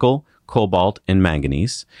 for nickel, cobalt, and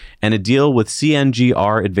manganese, and a deal with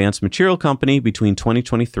CNGR Advanced Material Company between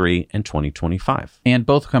 2023 and 2025. And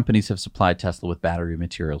both companies have supplied Tesla with battery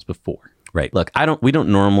materials before. Right. Look, we don't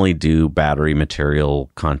normally do battery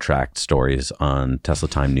material contract stories on Tesla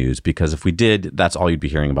Time News because if we did, that's all you'd be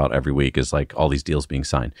hearing about every week is like all these deals being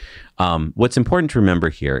signed. What's important to remember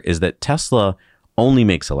here is that Tesla only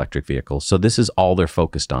makes electric vehicles. So this is all they're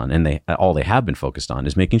focused on. And all they have been focused on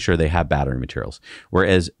is making sure they have battery materials.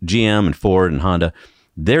 Whereas GM and Ford and Honda,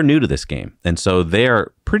 they're new to this game. And so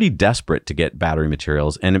they're pretty desperate to get battery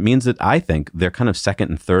materials. And it means that I think they're kind of second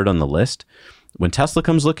and third on the list. When Tesla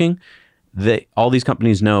comes looking, all these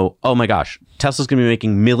companies know, oh my gosh, Tesla's going to be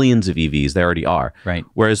making millions of EVs. They already are. Right.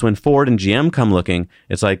 Whereas when Ford and GM come looking,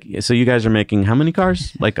 it's like, so you guys are making how many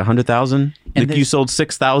cars? Like 100,000? Like you sold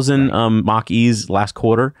 6,000 Mach-E's last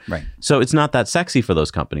quarter. Right. So it's not that sexy for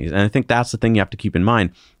those companies. And I think that's the thing you have to keep in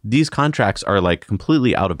mind. These contracts are like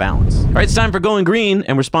completely out of balance. All right, it's time for Going Green,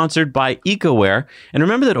 and we're sponsored by EcoWare. And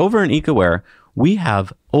remember that over in EcoWare, we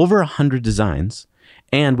have over 100 designs.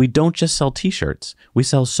 And we don't just sell t-shirts. We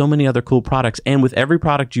sell so many other cool products. And with every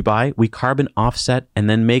product you buy, we carbon offset and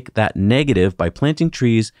then make that negative by planting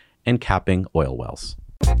trees and capping oil wells.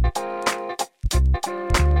 All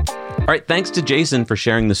right, thanks to Jason for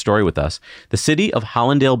sharing the story with us. The city of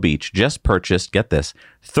Hollandale Beach just purchased, get this,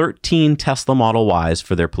 13 Tesla Model Ys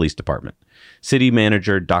for their police department. City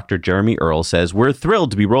manager Dr. Jeremy Earl says, we're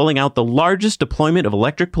thrilled to be rolling out the largest deployment of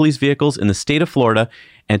electric police vehicles in the state of Florida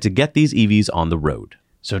and to get these EVs on the road.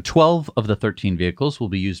 So 12 of the 13 vehicles will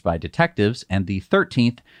be used by detectives, and the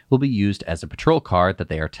 13th will be used as a patrol car that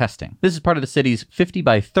they are testing. This is part of the city's 50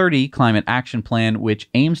 by 30 climate action plan, which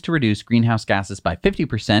aims to reduce greenhouse gases by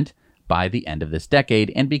 50% by the end of this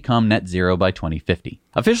decade and become net zero by 2050.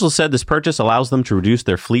 Officials said this purchase allows them to reduce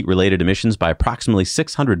their fleet-related emissions by approximately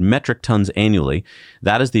 600 metric tons annually.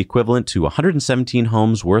 That is the equivalent to 117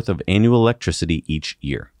 homes worth of annual electricity each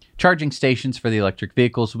year. Charging stations for the electric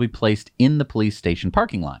vehicles will be placed in the police station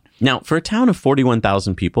parking lot. Now, for a town of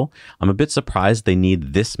 41,000 people, I'm a bit surprised they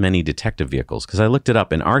need this many detective vehicles, because I looked it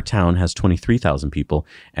up, and our town has 23,000 people,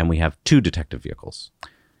 and we have 2 detective vehicles.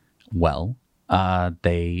 Well,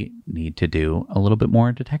 they need to do a little bit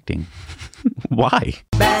more detecting. Why?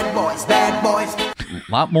 Bad boys, bad boys.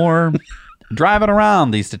 A lot more driving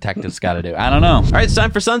around these detectives got to do. I don't know. All right, it's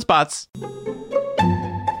time for Sunspots.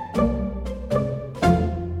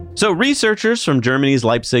 So researchers from Germany's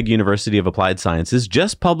Leipzig University of Applied Sciences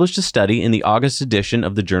just published a study in the August edition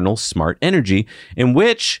of the journal Smart Energy, in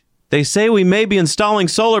which they say we may be installing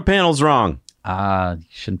solar panels wrong. You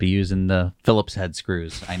shouldn't be using the Phillips head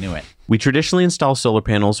screws. I knew it. We traditionally install solar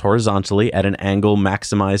panels horizontally at an angle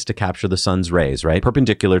maximized to capture the sun's rays, right?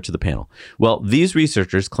 Perpendicular to the panel. Well, these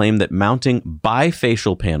researchers claim that mounting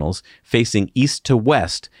bifacial panels facing east to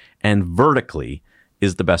west and vertically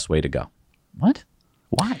is the best way to go. What?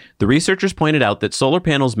 Why? The researchers pointed out that solar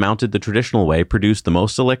panels mounted the traditional way produce the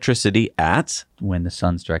most electricity at... When the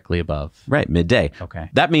sun's directly above. Right, midday. Okay.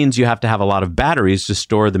 That means you have to have a lot of batteries to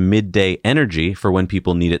store the midday energy for when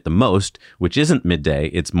people need it the most, which isn't midday,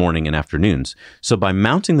 it's morning and afternoons. So by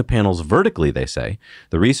mounting the panels vertically, they say,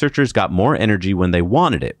 the researchers got more energy when they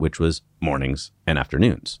wanted it, which was mornings and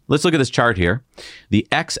afternoons. Let's look at this chart here. The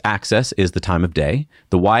x-axis is the time of day.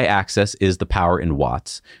 The y-axis is the power in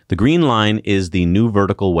watts. The green line is the new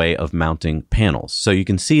vertical way of mounting panels. So you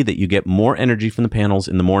can see that you get more energy from the panels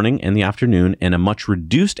in the morning and the afternoon and a much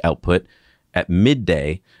reduced output at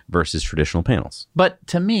midday versus traditional panels. But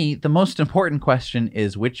to me, the most important question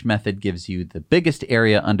is which method gives you the biggest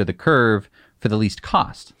area under the curve for the least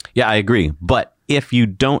cost? Yeah, I agree. But if you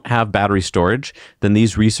don't have battery storage, then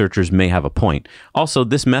these researchers may have a point. Also,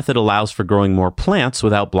 this method allows for growing more plants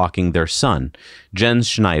without blocking their sun. Jens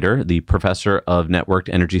Schneider, the professor of networked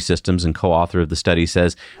energy systems and co-author of the study,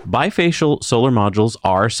 says bifacial solar modules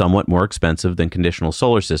are somewhat more expensive than conventional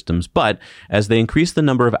solar systems, but as they increase the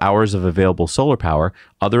number of hours of available solar power,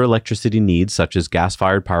 other electricity needs, such as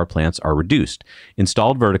gas-fired power plants, are reduced.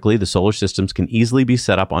 Installed vertically, the solar systems can easily be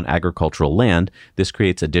set up on agricultural land. This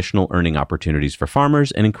creates additional earning opportunities for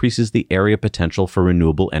farmers and increases the area potential for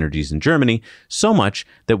renewable energies in Germany so much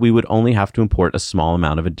that we would only have to import a small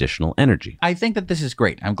amount of additional energy. I think that this is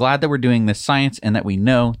great. I'm glad that we're doing this science and that we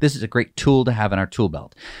know this is a great tool to have in our tool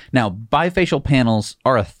belt. Now, bifacial panels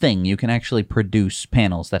are a thing. You can actually produce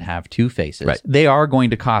panels that have 2 faces. Right. They are going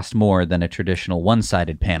to cost more than a traditional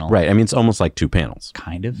one-sided panel. Right. I mean, it's almost like 2 panels.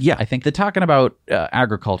 Kind of. Yeah. I think that talking about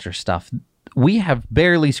agriculture stuff, we have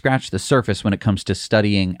barely scratched the surface when it comes to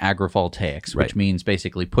studying agrivoltaics, which means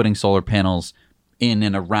basically putting solar panels in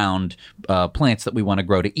and around plants that we want to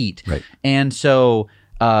grow to eat. Right. And so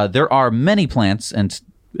there are many plants, and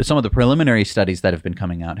some of the preliminary studies that have been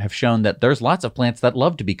coming out have shown that there's lots of plants that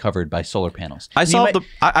love to be covered by solar panels. I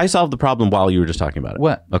solved the problem while you were just talking about it.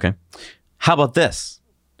 What? Okay. How about this?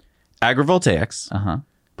 Agrivoltaics.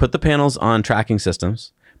 Put the panels on tracking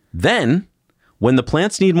systems. Then, when the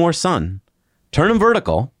plants need more sun, turn them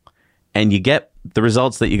vertical, and you get the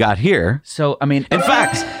results that you got here. So, I mean... In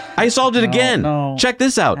fact, I solved it again. No. Check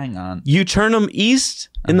this out. Hang on. You turn them east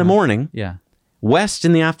in the morning, Yeah. west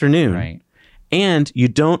in the afternoon, Right. and you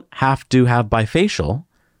don't have to have bifacial.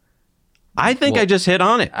 I think I just hit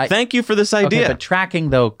on it. Thank you for this idea. Okay, but tracking,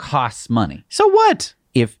 though, costs money. So what?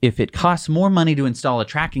 If it costs more money to install a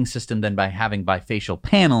tracking system than by having bifacial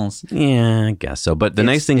panels... Yeah, I guess so. But the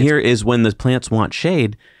nice thing here is when the plants want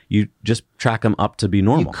shade, you just track them up to be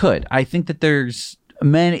normal. You could. I think that there's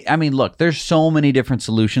many... I mean, look, there's so many different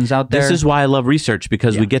solutions out there. This is why I love research,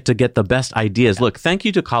 because we get to get the best ideas. Look, thank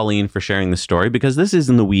you to Colleen for sharing this story, because this is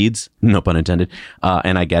in the weeds, no pun intended,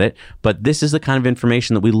 and I get it. But this is the kind of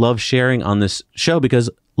information that we love sharing on this show, because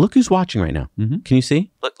look who's watching right now. Can you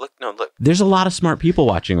see? Look. There's a lot of smart people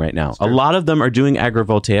watching right now. A lot of them are doing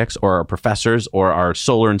agrivoltaics or are professors or are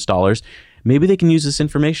solar installers. Maybe they can use this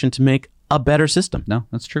information to make a better system. No,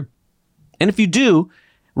 that's true. And if you do,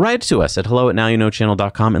 write to us at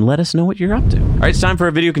hello@nowyouknowchannel.com and let us know what you're up to. All right, it's time for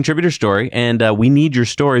a video contributor story, and we need your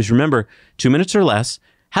stories. Remember, 2 minutes or less.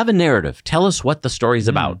 Have a narrative. Tell us what the story's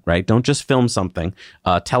about, right? Don't just film something.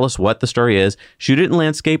 Tell us what the story is. Shoot it in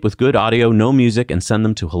landscape with good audio, no music, and send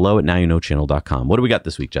them to hello@nowyouknowchannel.com. What do we got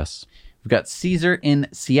this week, Jess? We've got Caesar in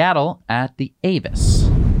Seattle at the Avis.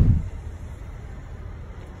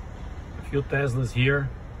 A few Teslas here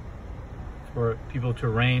for people to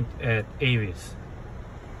rent at Avis.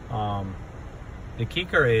 The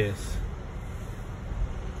kicker is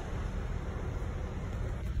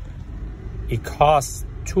it costs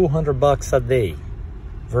 $200 a day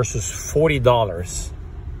versus $40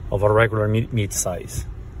 of a regular mid-size.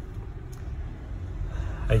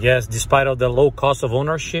 I guess despite of the low cost of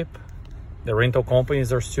ownership, the rental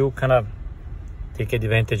companies are still kind of take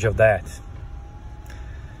advantage of that.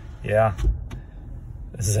 Yeah,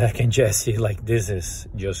 Zach and Jesse, like, this is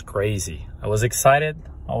just crazy. I was excited.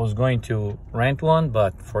 I was going to rent one,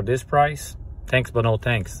 but for this price, thanks but no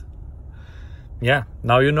thanks. Yeah,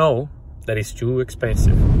 now you know that it's too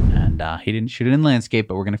expensive. And he didn't shoot it in landscape,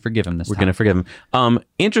 but we're going to forgive him this time. We're going to forgive him.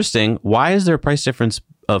 Interesting. Why is there a price difference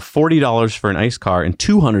of $40 for an ICE car and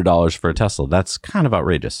 $200 for a Tesla? That's kind of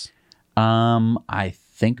outrageous. I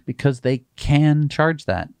think because they can charge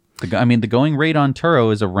that. The going rate on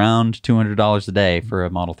Turo is around $200 a day for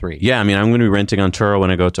a Model 3. Yeah, I mean, I'm going to be renting on Turo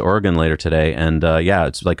when I go to Oregon later today. And yeah,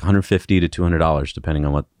 it's like $150 to $200 depending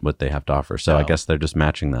on what they have to offer. So I guess they're just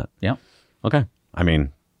matching that. Yep. Okay. I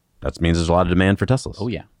mean, that means there's a lot of demand for Teslas. Oh,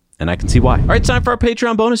 yeah. And I can see why. All right, it's time for our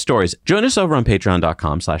Patreon bonus stories. Join us over on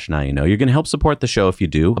patreon.com/nowyouknow. You're going to help support the show if you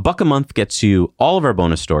do. $1 a month gets you all of our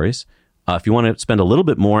bonus stories. If you want to spend a little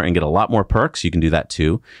bit more and get a lot more perks, you can do that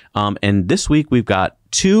too. And this week we've got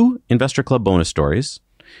 2 Investor Club bonus stories.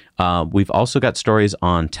 We've also got stories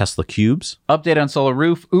on Tesla Cubes. Update on Solar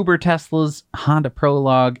Roof, Uber Teslas, Honda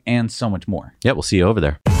Prologue, and so much more. Yeah, we'll see you over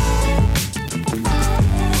there.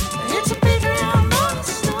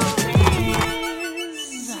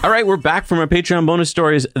 All right, we're back from our Patreon bonus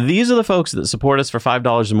stories. These are the folks that support us for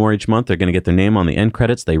 $5 or more each month. They're going to get their name on the end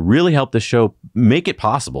credits. They really help the show make it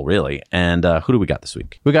possible, really. And who do we got this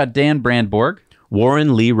week? We got Dan Brandborg,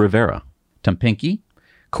 Warren Lee Rivera, Tom Pinky,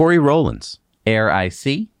 Corey Rowlands, Air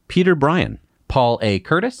IC, Peter Bryan, Paul A.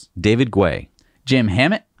 Curtis, David Guay, Jim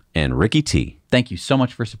Hammett, and Ricky T. Thank you so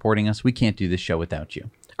much for supporting us. We can't do this show without you.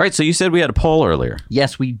 All right, so you said we had a poll earlier.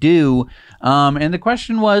 Yes, we do. And the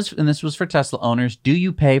question was, and this was for Tesla owners, do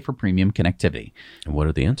you pay for premium connectivity? And what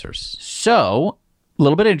are the answers? So, a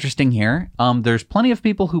little bit interesting here. There's plenty of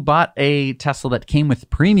people who bought a Tesla that came with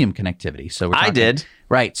premium connectivity. So I did.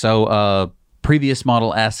 Right. So, previous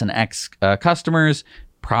Model S and X customers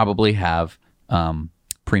probably have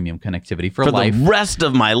premium connectivity for life. The rest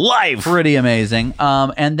of my life. Pretty amazing.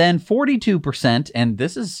 And then 42%, and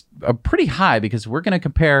this is pretty high because we're going to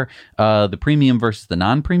compare the premium versus the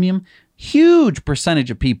non-premium. Huge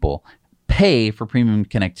percentage of people pay for premium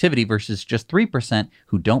connectivity versus just 3%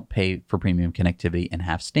 who don't pay for premium connectivity and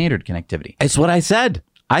have standard connectivity. It's what I said.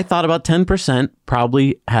 I thought about 10%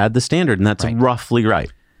 probably had the standard, and that's roughly right.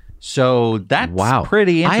 So that's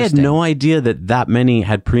pretty interesting. I had no idea that many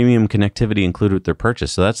had premium connectivity included with their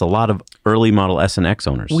purchase. So that's a lot of early Model S and X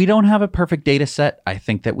owners. We don't have a perfect data set. I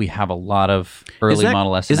think that we have a lot of early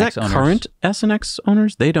Model S and X owners. Is that current S and X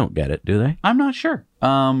owners? They don't get it, do they? I'm not sure.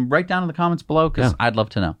 Write down in the comments below because I'd love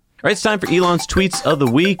to know. All right, it's time for Elon's tweets of the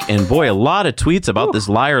week. And boy, a lot of tweets about this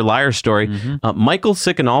liar story. Michael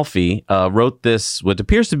Siconolfi wrote this, what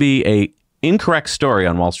appears to be a incorrect story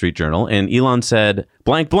on Wall Street Journal, and Elon said,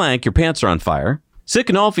 blank, your pants are on fire.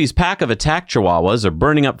 Siconolfi's pack of attack chihuahuas are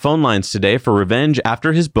burning up phone lines today for revenge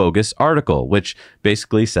after his bogus article, which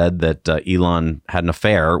basically said that Elon had an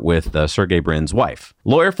affair with Sergey Brin's wife.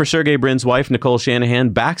 Lawyer for Sergey Brin's wife, Nicole Shanahan,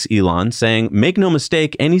 backs Elon, saying, make no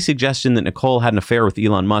mistake, any suggestion that Nicole had an affair with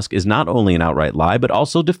Elon Musk is not only an outright lie, but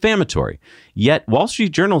also defamatory. Yet, Wall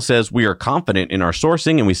Street Journal says we are confident in our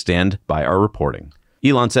sourcing and we stand by our reporting.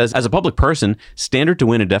 Elon says, as a public person, standard to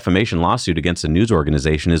win a defamation lawsuit against a news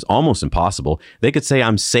organization is almost impossible. They could say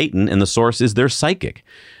I'm Satan and the source is their psychic.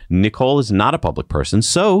 Nicole is not a public person,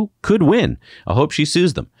 so could win. I hope she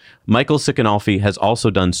sues them. Michael Siconolfi has also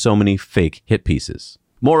done so many fake hit pieces.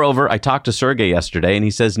 Moreover, I talked to Sergey yesterday and he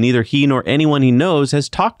says neither he nor anyone he knows has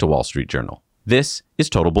talked to Wall Street Journal. This is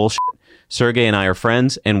total bullshit. Sergey and I are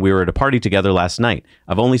friends, and we were at a party together last night.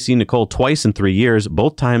 I've only seen Nicole twice in 3 years,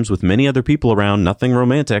 both times with many other people around, nothing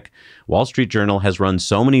romantic. Wall Street Journal has run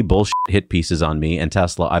so many bullshit hit pieces on me and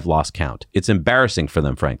Tesla, I've lost count. It's embarrassing for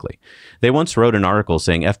them, frankly. They once wrote an article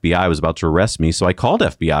saying FBI was about to arrest me, so I called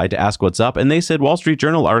FBI to ask what's up, and they said Wall Street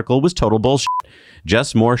Journal article was total bullshit.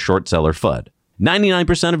 Just more short seller FUD.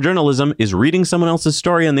 99% of journalism is reading someone else's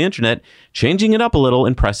story on the internet, changing it up a little,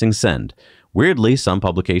 and pressing send. Weirdly, some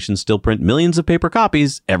publications still print millions of paper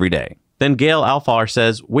copies every day. Then Gail Alfar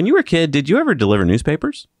says, when you were a kid, did you ever deliver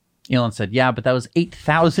newspapers? Elon said, yeah, but that was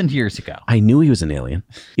 8,000 years ago. I knew he was an alien.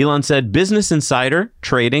 Elon said, Business Insider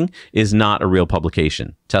trading is not a real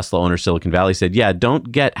publication. Tesla owner Silicon Valley said, yeah,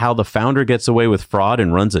 don't get how the founder gets away with fraud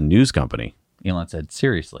and runs a news company. Elon said,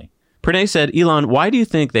 seriously. Pranay said, Elon, why do you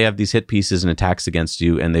think they have these hit pieces and attacks against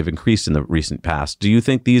you, and they've increased in the recent past? Do you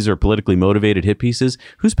think these are politically motivated hit pieces?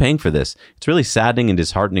 Who's paying for this? It's really saddening and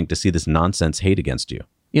disheartening to see this nonsense hate against you.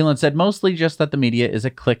 Elon said mostly just that the media is a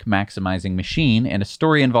click-maximizing machine, and a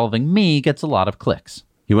story involving me gets a lot of clicks.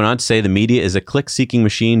 He went on to say the media is a click-seeking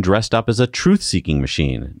machine dressed up as a truth-seeking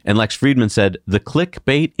machine. And Lex Friedman said, the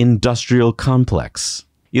clickbait industrial complex.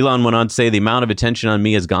 Elon went on to say the amount of attention on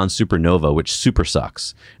me has gone supernova, which super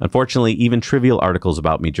sucks. Unfortunately, even trivial articles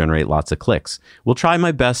about me generate lots of clicks. Will try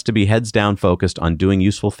my best to be heads down focused on doing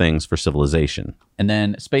useful things for civilization. And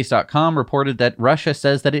then Space.com reported that Russia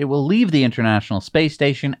says that it will leave the International Space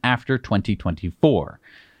Station after 2024.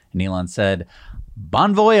 And Elon said,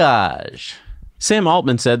 bon voyage. Sam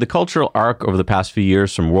Altman said the cultural arc over the past few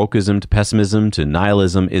years from wokeism to pessimism to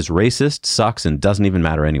nihilism is racist, sucks, and doesn't even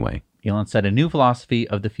matter anyway. Elon said a new philosophy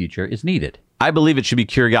of the future is needed. I believe it should be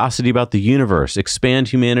curiosity about the universe, expand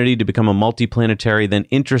humanity to become a multiplanetary, then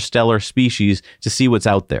interstellar species to see what's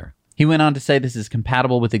out there. He went on to say this is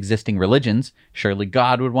compatible with existing religions. Surely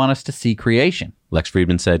God would want us to see creation. Lex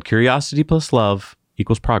Friedman said curiosity plus love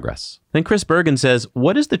equals progress. Then Chris Bergen says,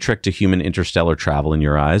 what is the trick to human interstellar travel in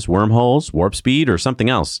your eyes? Wormholes, warp speed, or something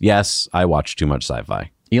else? Yes, I watch too much sci-fi.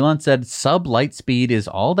 Elon said sub-light speed is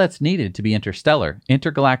all that's needed to be interstellar.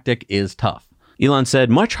 Intergalactic is tough. Elon said,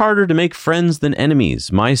 much harder to make friends than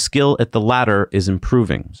enemies. My skill at the latter is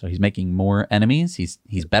improving. So he's making more enemies?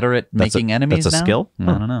 He's better at making enemies now? That's a skill? I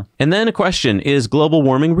don't know. And then a question, is global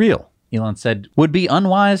warming real? Elon said, would be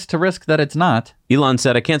unwise to risk that it's not. Elon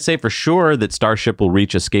said, I can't say for sure that Starship will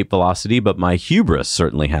reach escape velocity, but my hubris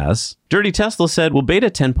certainly has. Dirty Tesla said, will beta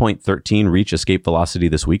 10.13 reach escape velocity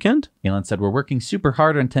this weekend? Elon said, we're working super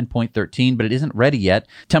hard on 10.13, but it isn't ready yet.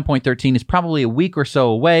 10.13 is probably a week or so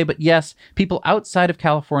away, but yes, people outside of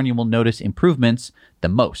California will notice improvements the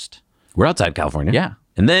most. We're outside California. Yeah.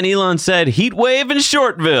 And then Elon said, heat wave in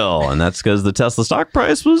Shortville. And that's because the Tesla stock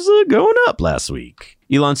price was going up last week.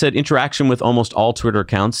 Elon said interaction with almost all Twitter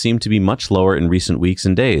accounts seemed to be much lower in recent weeks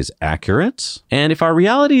and days. Accurate? And if our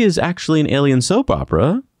reality is actually an alien soap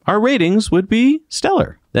opera, our ratings would be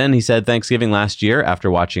stellar. Then he said Thanksgiving last year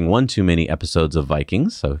after watching one too many episodes of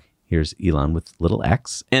Vikings. So here's Elon with little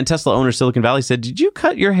X. And Tesla owner Silicon Valley said, did you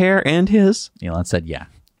cut your hair and his? Elon said, yeah.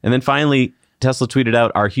 And then finally, Tesla tweeted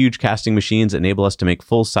out, our huge casting machines enable us to make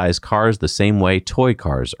full-size cars the same way toy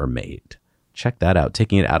cars are made. Check that out,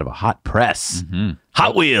 taking it out of a hot press. Mm-hmm.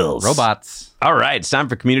 Hot Wheels. Robots. All right, it's time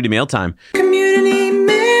for Community Mail Time. Community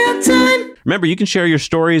Mail Time. Remember, you can share your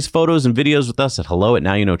stories, photos, and videos with us at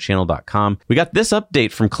hello@nowyouknowchannel.com. We got this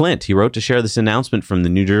update from Clint. He wrote to share this announcement from the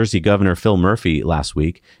New Jersey Governor Phil Murphy last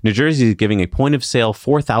week. New Jersey is giving a point-of-sale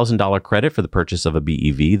 $4,000 credit for the purchase of a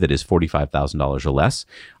BEV that is $45,000 or less.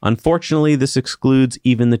 Unfortunately, this excludes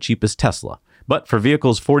even the cheapest Tesla. But for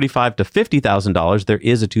vehicles $45,000 to $50,000, there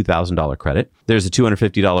is a $2,000 credit. There's a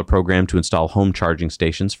 $250 program to install home charging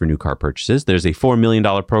stations for new car purchases. There's a $4 million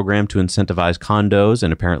program to incentivize condos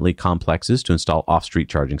and apparently complexes to install off-street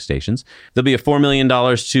charging stations. There'll be a $4 million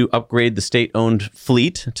to upgrade the state-owned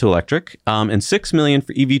fleet to electric, and $6 million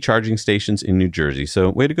for EV charging stations in New Jersey.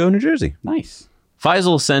 So way to go, New Jersey. Nice.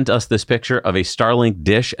 Faisal sent us this picture of a Starlink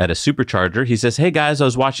dish at a supercharger. He says, hey guys, I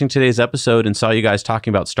was watching today's episode and saw you guys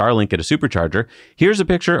talking about Starlink at a supercharger. Here's a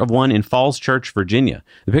picture of one in Falls Church, Virginia.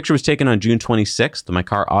 The picture was taken on June 26th. My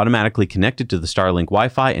car automatically connected to the Starlink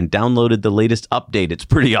Wi-Fi and downloaded the latest update. It's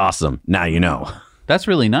pretty awesome. Now you know. That's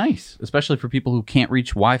really nice, especially for people who can't reach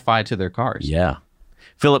Wi-Fi to their cars. Yeah.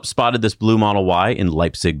 Philip spotted this blue Model Y in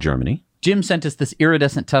Leipzig, Germany. Jim sent us this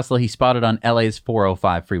iridescent Tesla he spotted on LA's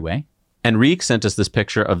 405 freeway. Enrique sent us this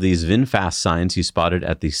picture of these VinFast signs he spotted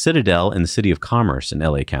at the Citadel in the City of Commerce in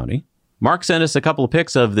LA County. Mark sent us a couple of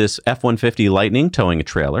pics of this F-150 Lightning towing a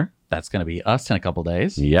trailer. That's going to be us in a couple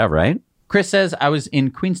days. Yeah, right. Chris says, I was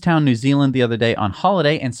in Queenstown, New Zealand the other day on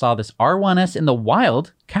holiday and saw this R1S in the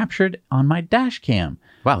wild captured on my dash cam.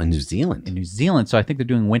 Wow, in New Zealand? In New Zealand, so I think they're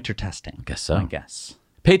doing winter testing. I guess so. I guess.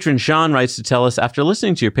 Patron Sean writes to tell us, after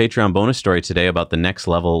listening to your Patreon bonus story today about the next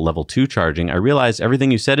level 2 charging, I realized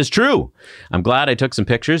everything you said is true. I'm glad I took some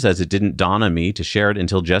pictures as it didn't dawn on me to share it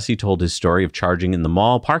until Jesse told his story of charging in the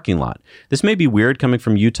mall parking lot. This may be weird coming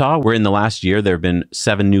from Utah, where in the last year there have been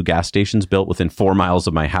 7 new gas stations built within 4 miles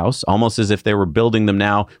of my house, almost as if they were building them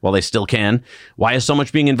now while they still can. Why is so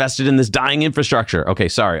much being invested in this dying infrastructure? Okay,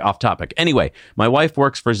 sorry, off topic. Anyway, my wife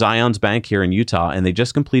works for Zion's Bank here in Utah, and they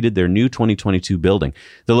just completed their new 2022 building.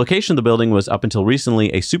 The location of the building was up until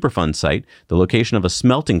recently a Superfund site, the location of a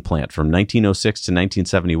smelting plant from 1906 to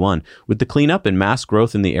 1971. With the cleanup and mass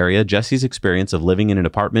growth in the area, Jesse's experience of living in an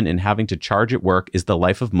apartment and having to charge at work is the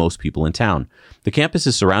life of most people in town. The campus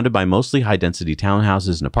is surrounded by mostly high-density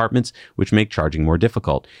townhouses and apartments, which make charging more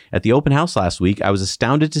difficult. At the open house last week, I was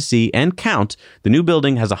astounded to see and count the new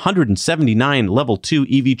building has 179 level 2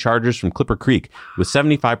 EV chargers from Clipper Creek, with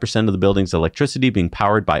 75% of the building's electricity being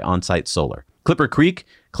powered by on-site solar. Clipper Creek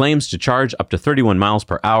claims to charge up to 31 miles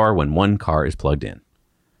per hour when one car is plugged in.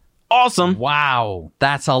 Awesome. Wow,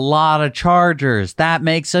 that's a lot of chargers. That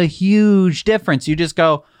makes a huge difference. You just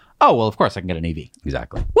go, oh, well, of course I can get an EV.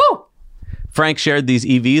 Exactly. Woo! Frank shared these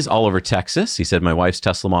EVs all over Texas. He said, my wife's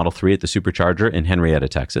Tesla Model 3 at the Supercharger in Henrietta,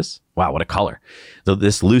 Texas. Wow, what a color. So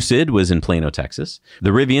this Lucid was in Plano, Texas. The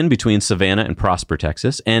Rivian between Savannah and Prosper,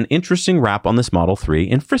 Texas. And interesting wrap on this Model 3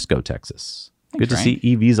 in Frisco, Texas. Good to see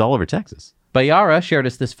EVs all over Texas. Bayara shared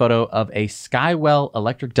us this photo of a Skywell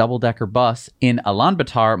electric double-decker bus in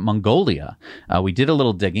Ulaanbaatar, Mongolia. We did a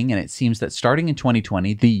little digging, and it seems that starting in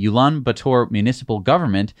 2020, the Ulaanbaatar municipal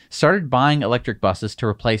government started buying electric buses to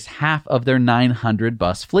replace half of their 900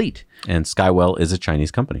 bus fleet. And Skywell is a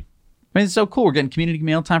Chinese company. I mean, it's so cool. We're getting community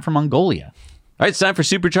mail time from Mongolia. All right, it's time for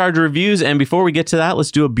Supercharger reviews. And before we get to that, let's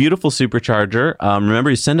do a beautiful Supercharger. Remember,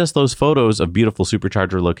 you send us those photos of beautiful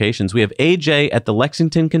Supercharger locations. We have AJ at the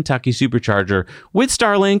Lexington, Kentucky Supercharger with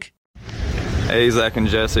Starlink. Hey, Zach and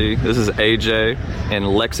Jesse. This is AJ in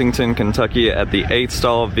Lexington, Kentucky at the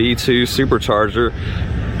 8-stall V2 Supercharger.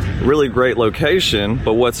 Really great location,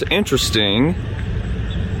 but what's interesting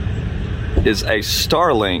is a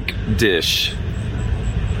Starlink dish.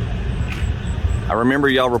 I remember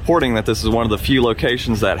y'all reporting that this is one of the few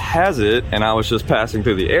locations that has it, and I was just passing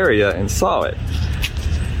through the area and saw it.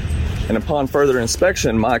 And upon further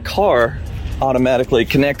inspection, my car automatically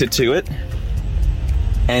connected to it.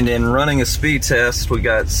 And in running a speed test, we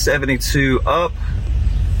got 72 up,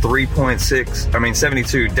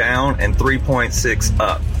 72 down, and 3.6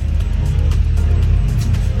 up.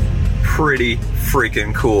 Pretty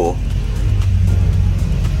freaking cool.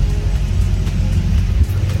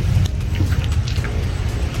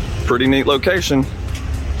 Pretty neat location.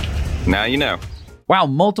 Now you know. Wow,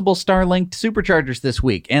 multiple Starlink Superchargers this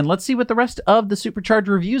week. And let's see what the rest of the Supercharger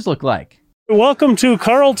reviews look like. Welcome to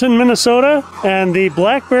Carlton, Minnesota, and the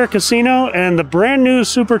Black Bear Casino and the brand new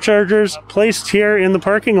Superchargers placed here in the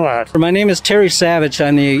parking lot. My name is Terry Savage.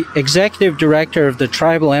 I'm the Executive Director of the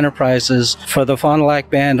Tribal Enterprises for the Fond du Lac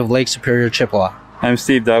Band of Lake Superior, Chippewa. I'm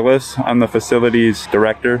Steve Douglas. I'm the Facilities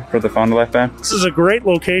Director for the Fond du Lac Band. This is a great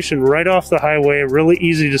location right off the highway, really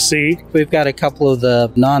easy to see. We've got a couple of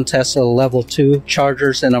the non-Tesla level 2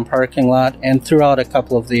 chargers in our parking lot and throughout a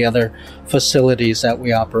couple of the other facilities that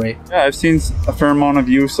we operate. Yeah, I've seen a fair amount of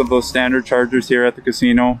use of those standard chargers here at the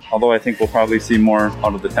casino, although I think we'll probably see more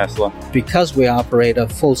out of the Tesla. Because we operate a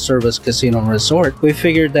full-service casino resort, we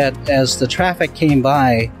figured that as the traffic came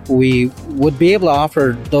by, we would be able to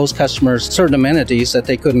offer those customers certain amenities that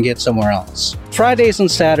they couldn't get somewhere else. Fridays and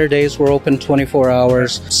Saturdays, we're open 24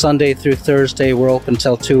 hours. Sunday through Thursday, we're open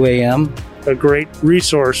till 2 a.m. A great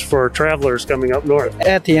resource for travelers coming up north.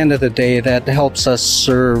 At the end of the day, that helps us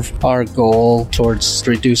serve our goal towards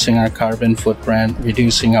reducing our carbon footprint,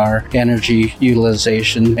 reducing our energy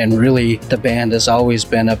utilization, and really the band has always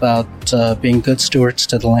been about being good stewards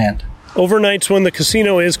to the land. Overnights when the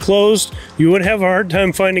casino is closed, you would have a hard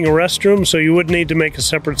time finding a restroom, so you would need to make a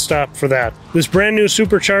separate stop for that. This brand new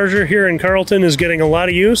Supercharger here in Carlton is getting a lot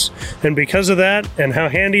of use, and because of that and how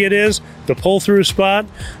handy it is, the pull-through spot,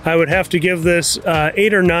 I would have to give this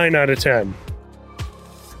 8 or 9 out of 10.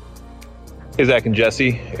 Hey, Zach and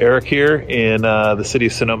Jesse. Eric here in the city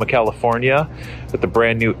of Sonoma, California with the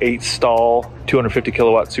brand new 8-stall 250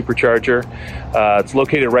 kilowatt Supercharger. It's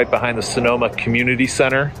located right behind the Sonoma Community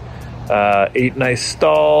Center. 8 nice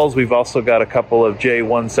stalls. We've also got a couple of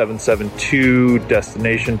J1772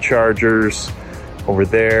 destination chargers over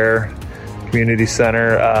there. Community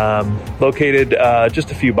Center, located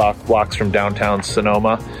just a few blocks from downtown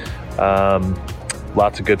Sonoma.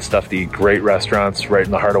 Lots of good stuff to eat. Great restaurants right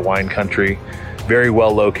in the heart of wine country. Very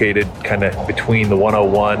well located, kind of between the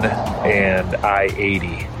 101 and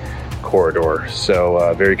I-80 corridor.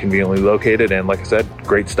 So very conveniently located, and like I said,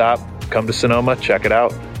 great stop. Come to Sonoma, check it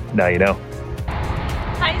out. Now you know.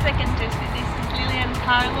 Hi, Zach and Jesse. This is Lilian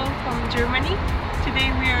Carlo from Germany.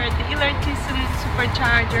 Today we are at the Illertissen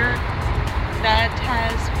Supercharger that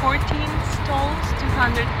has 14 stalls,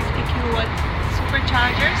 250 kilowatt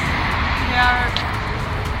superchargers.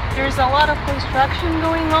 There's a lot of construction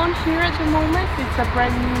going on here at the moment. It's a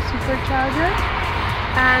brand new supercharger.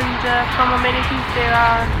 And from amenities there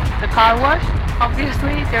are the car wash,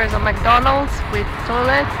 Obviously, there's a McDonald's with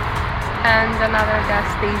toilet and another gas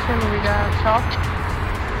station with a shop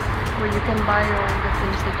where you can buy all the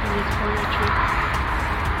things that you need for your trip.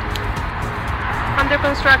 Under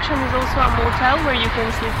construction is also a motel where you can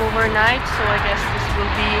sleep overnight, so I guess this will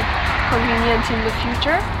be convenient in the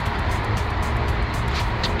future.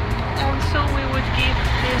 And so we would give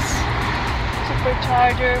this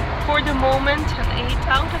supercharger for the moment an 8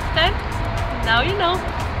 out of 10. Now you know.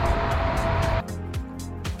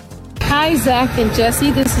 Hi, Zach and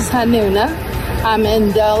Jesse. This is Hanuna. I'm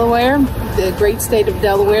in Delaware, the great state of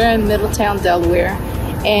Delaware, in Middletown, Delaware.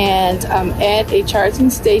 And I'm at a charging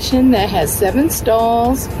station that has 7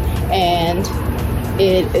 stalls, and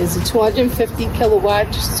it is a 250 kilowatt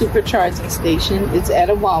supercharging station. It's at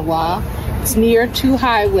a Wawa. It's near 2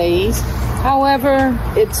 highways. However,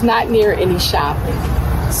 it's not near any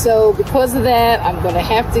shopping. So because of that, I'm going to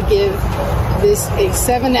have to give this a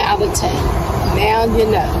 7 out of 10. Now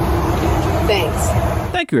you know. Thanks.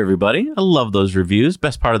 Thank you, everybody. I love those reviews.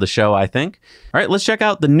 Best part of the show, I think. All right, let's check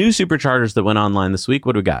out the new superchargers that went online this week.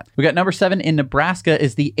 What do we got? We got number 7 in Nebraska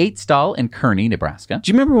is the 8 stall in Kearney, Nebraska.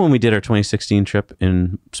 Do you remember when we did our 2016 trip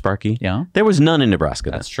in Sparky? Yeah. There was none in Nebraska.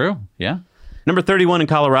 That's true. Yeah. Number 31 in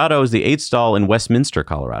Colorado is the 8 stall in Westminster,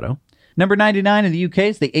 Colorado. Number 99 in the UK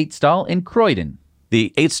is the 8 stall in Croydon.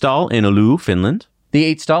 The 8 stall in Oulu, Finland. The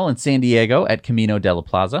 8 stall in San Diego at Camino de la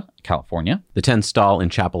Plaza, California. The 10 stall in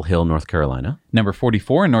Chapel Hill, North Carolina. Number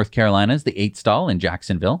 44 in North Carolina is the 8 stall in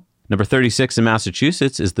Jacksonville. Number 36 in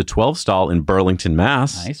Massachusetts is the 12 stall in Burlington,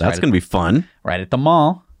 Mass. Nice. That's going to be fun. Right at the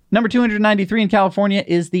mall. Number 293 in California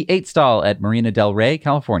is the 8 stall at Marina del Rey,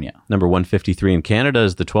 California. Number 153 in Canada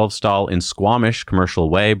is the 12 stall in Squamish, Commercial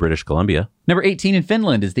Way, British Columbia. Number 18 in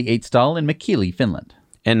Finland is the 8 stall in McKeely, Finland.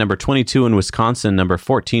 And number 22 in Wisconsin, number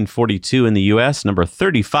 1442 in the U.S., number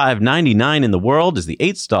 3599 in the world is the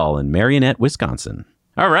 8 stall in Marionette, Wisconsin.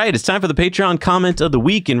 All right, it's time for the Patreon comment of the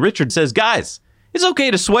week. And Richard says, guys, it's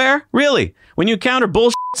okay to swear. Really? When you encounter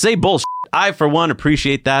bullshit, say bullshit. I, for one,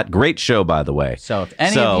 appreciate that. Great show, by the way. So, if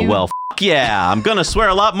any of you... well, yeah. I'm going to swear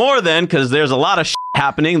a lot more then, because there's a lot of shit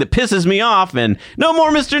happening that pisses me off, and no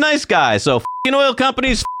more Mr. Nice Guy. So, f***ing oil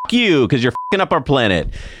companies, f*** you, because you're f***ing up our planet.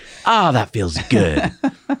 Ah, that feels good.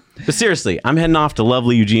 But seriously, I'm heading off to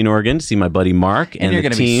lovely Eugene, Oregon to see my buddy Mark and you're the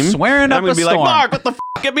gonna team. Be swearing up I'm going to be storm. like, Mark, what the f***?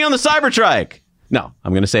 Get me on the Cybertrike. No,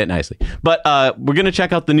 I'm going to say it nicely. But we're going to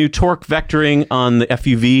check out the new torque vectoring on the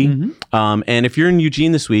FUV. Mm-hmm. And if you're in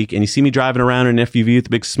Eugene this week and you see me driving around in an FUV with a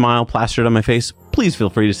big smile plastered on my face, please feel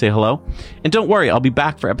free to say hello. And don't worry, I'll be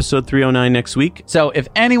back for episode 309 next week. So if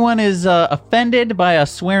anyone is offended by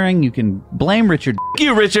us swearing, you can blame Richard. F***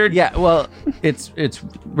 you, Richard. Yeah, well, it's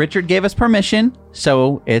Richard gave us permission,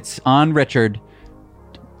 so it's on Richard.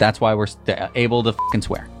 That's why we're able to f***ing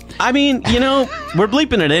swear. I mean, you know, we're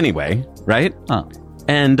bleeping it anyway, right?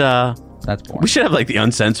 And that's boring. We should have like the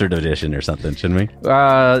uncensored edition or something, shouldn't we?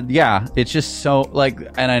 Yeah, it's just so like,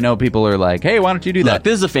 and I know people are like, hey, why don't you do that? Look,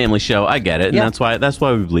 this is a family show. I get it. And that's why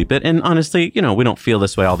we bleep it. And honestly, you know, we don't feel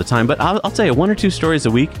this way all the time, but I'll tell you, 1 or 2 stories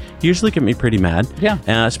a week usually get me pretty mad. Yeah.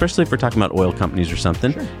 Especially if we're talking about oil companies or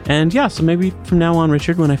something. Sure. And yeah, so maybe from now on,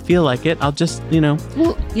 Richard, when I feel like it, I'll just, you know.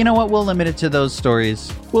 Well, you know what? We'll limit it to those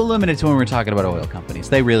stories. We'll limit it to when we're talking about oil companies.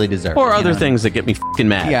 They really deserve it. Or other things that get me fucking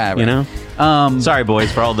mad. Yeah, right. You know? Sorry, boys,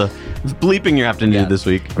 for all the bleeping you're having to do this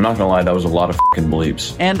week. I'm not gonna lie, that was a lot of fucking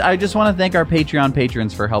bleeps. And I just want to thank our Patreon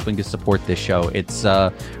patrons for helping to support this show. It's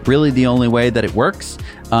really the only way that it works.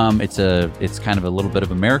 It's kind of a little bit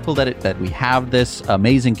of a miracle that we have this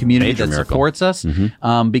amazing community that supports us.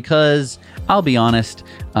 Mm-hmm. Because I'll be honest,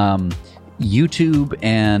 YouTube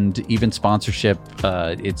and even sponsorship,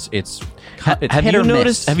 it's have you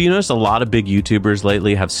noticed a lot of big YouTubers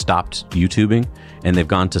lately have stopped YouTubing and they've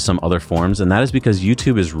gone to some other forms, and that is because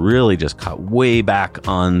YouTube is really just cut way back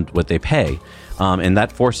on what they pay. And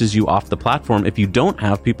that forces you off the platform if you don't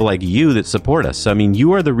have people like you that support us. So, I mean,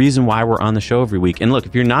 you are the reason why we're on the show every week. And look,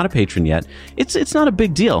 if you're not a patron yet, it's not a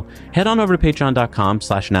big deal. Head on over to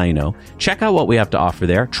patreon.com/nowyouknow. Check out what we have to offer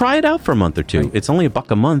there. Try it out for a month or two. Right. It's only $1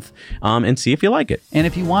 a month, and see if you like it. And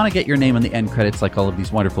if you want to get your name on the end credits like all of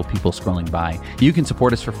these wonderful people scrolling by, you can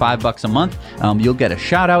support us for $5 a month. You'll get a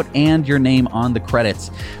shout out and your name on the credits.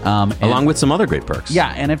 Along with some other great perks.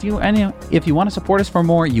 Yeah, and if you want to support us for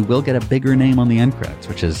more, you will get a bigger name on the end credits,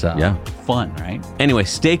 which is fun, right? Anyway,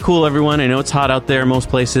 stay cool, everyone. I know it's hot out there in most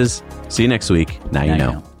places. See you next week. Now you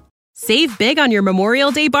know. Save big on your Memorial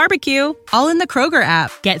Day barbecue, all in the Kroger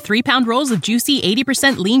app. Get 3-pound rolls of juicy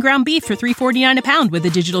 80% lean ground beef for $3.49 a pound with a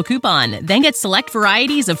digital coupon. Then get select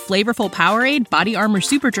varieties of flavorful Powerade, Body Armor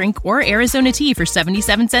Super Drink, or Arizona tea for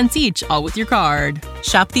 77 cents each, all with your card.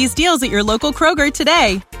 Shop these deals at your local Kroger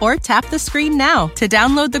today, or tap the screen now to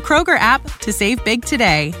download the Kroger app to save big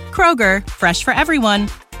today. Kroger, fresh for everyone.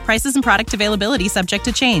 Prices and product availability subject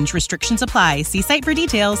to change. Restrictions apply. See site for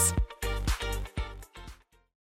details.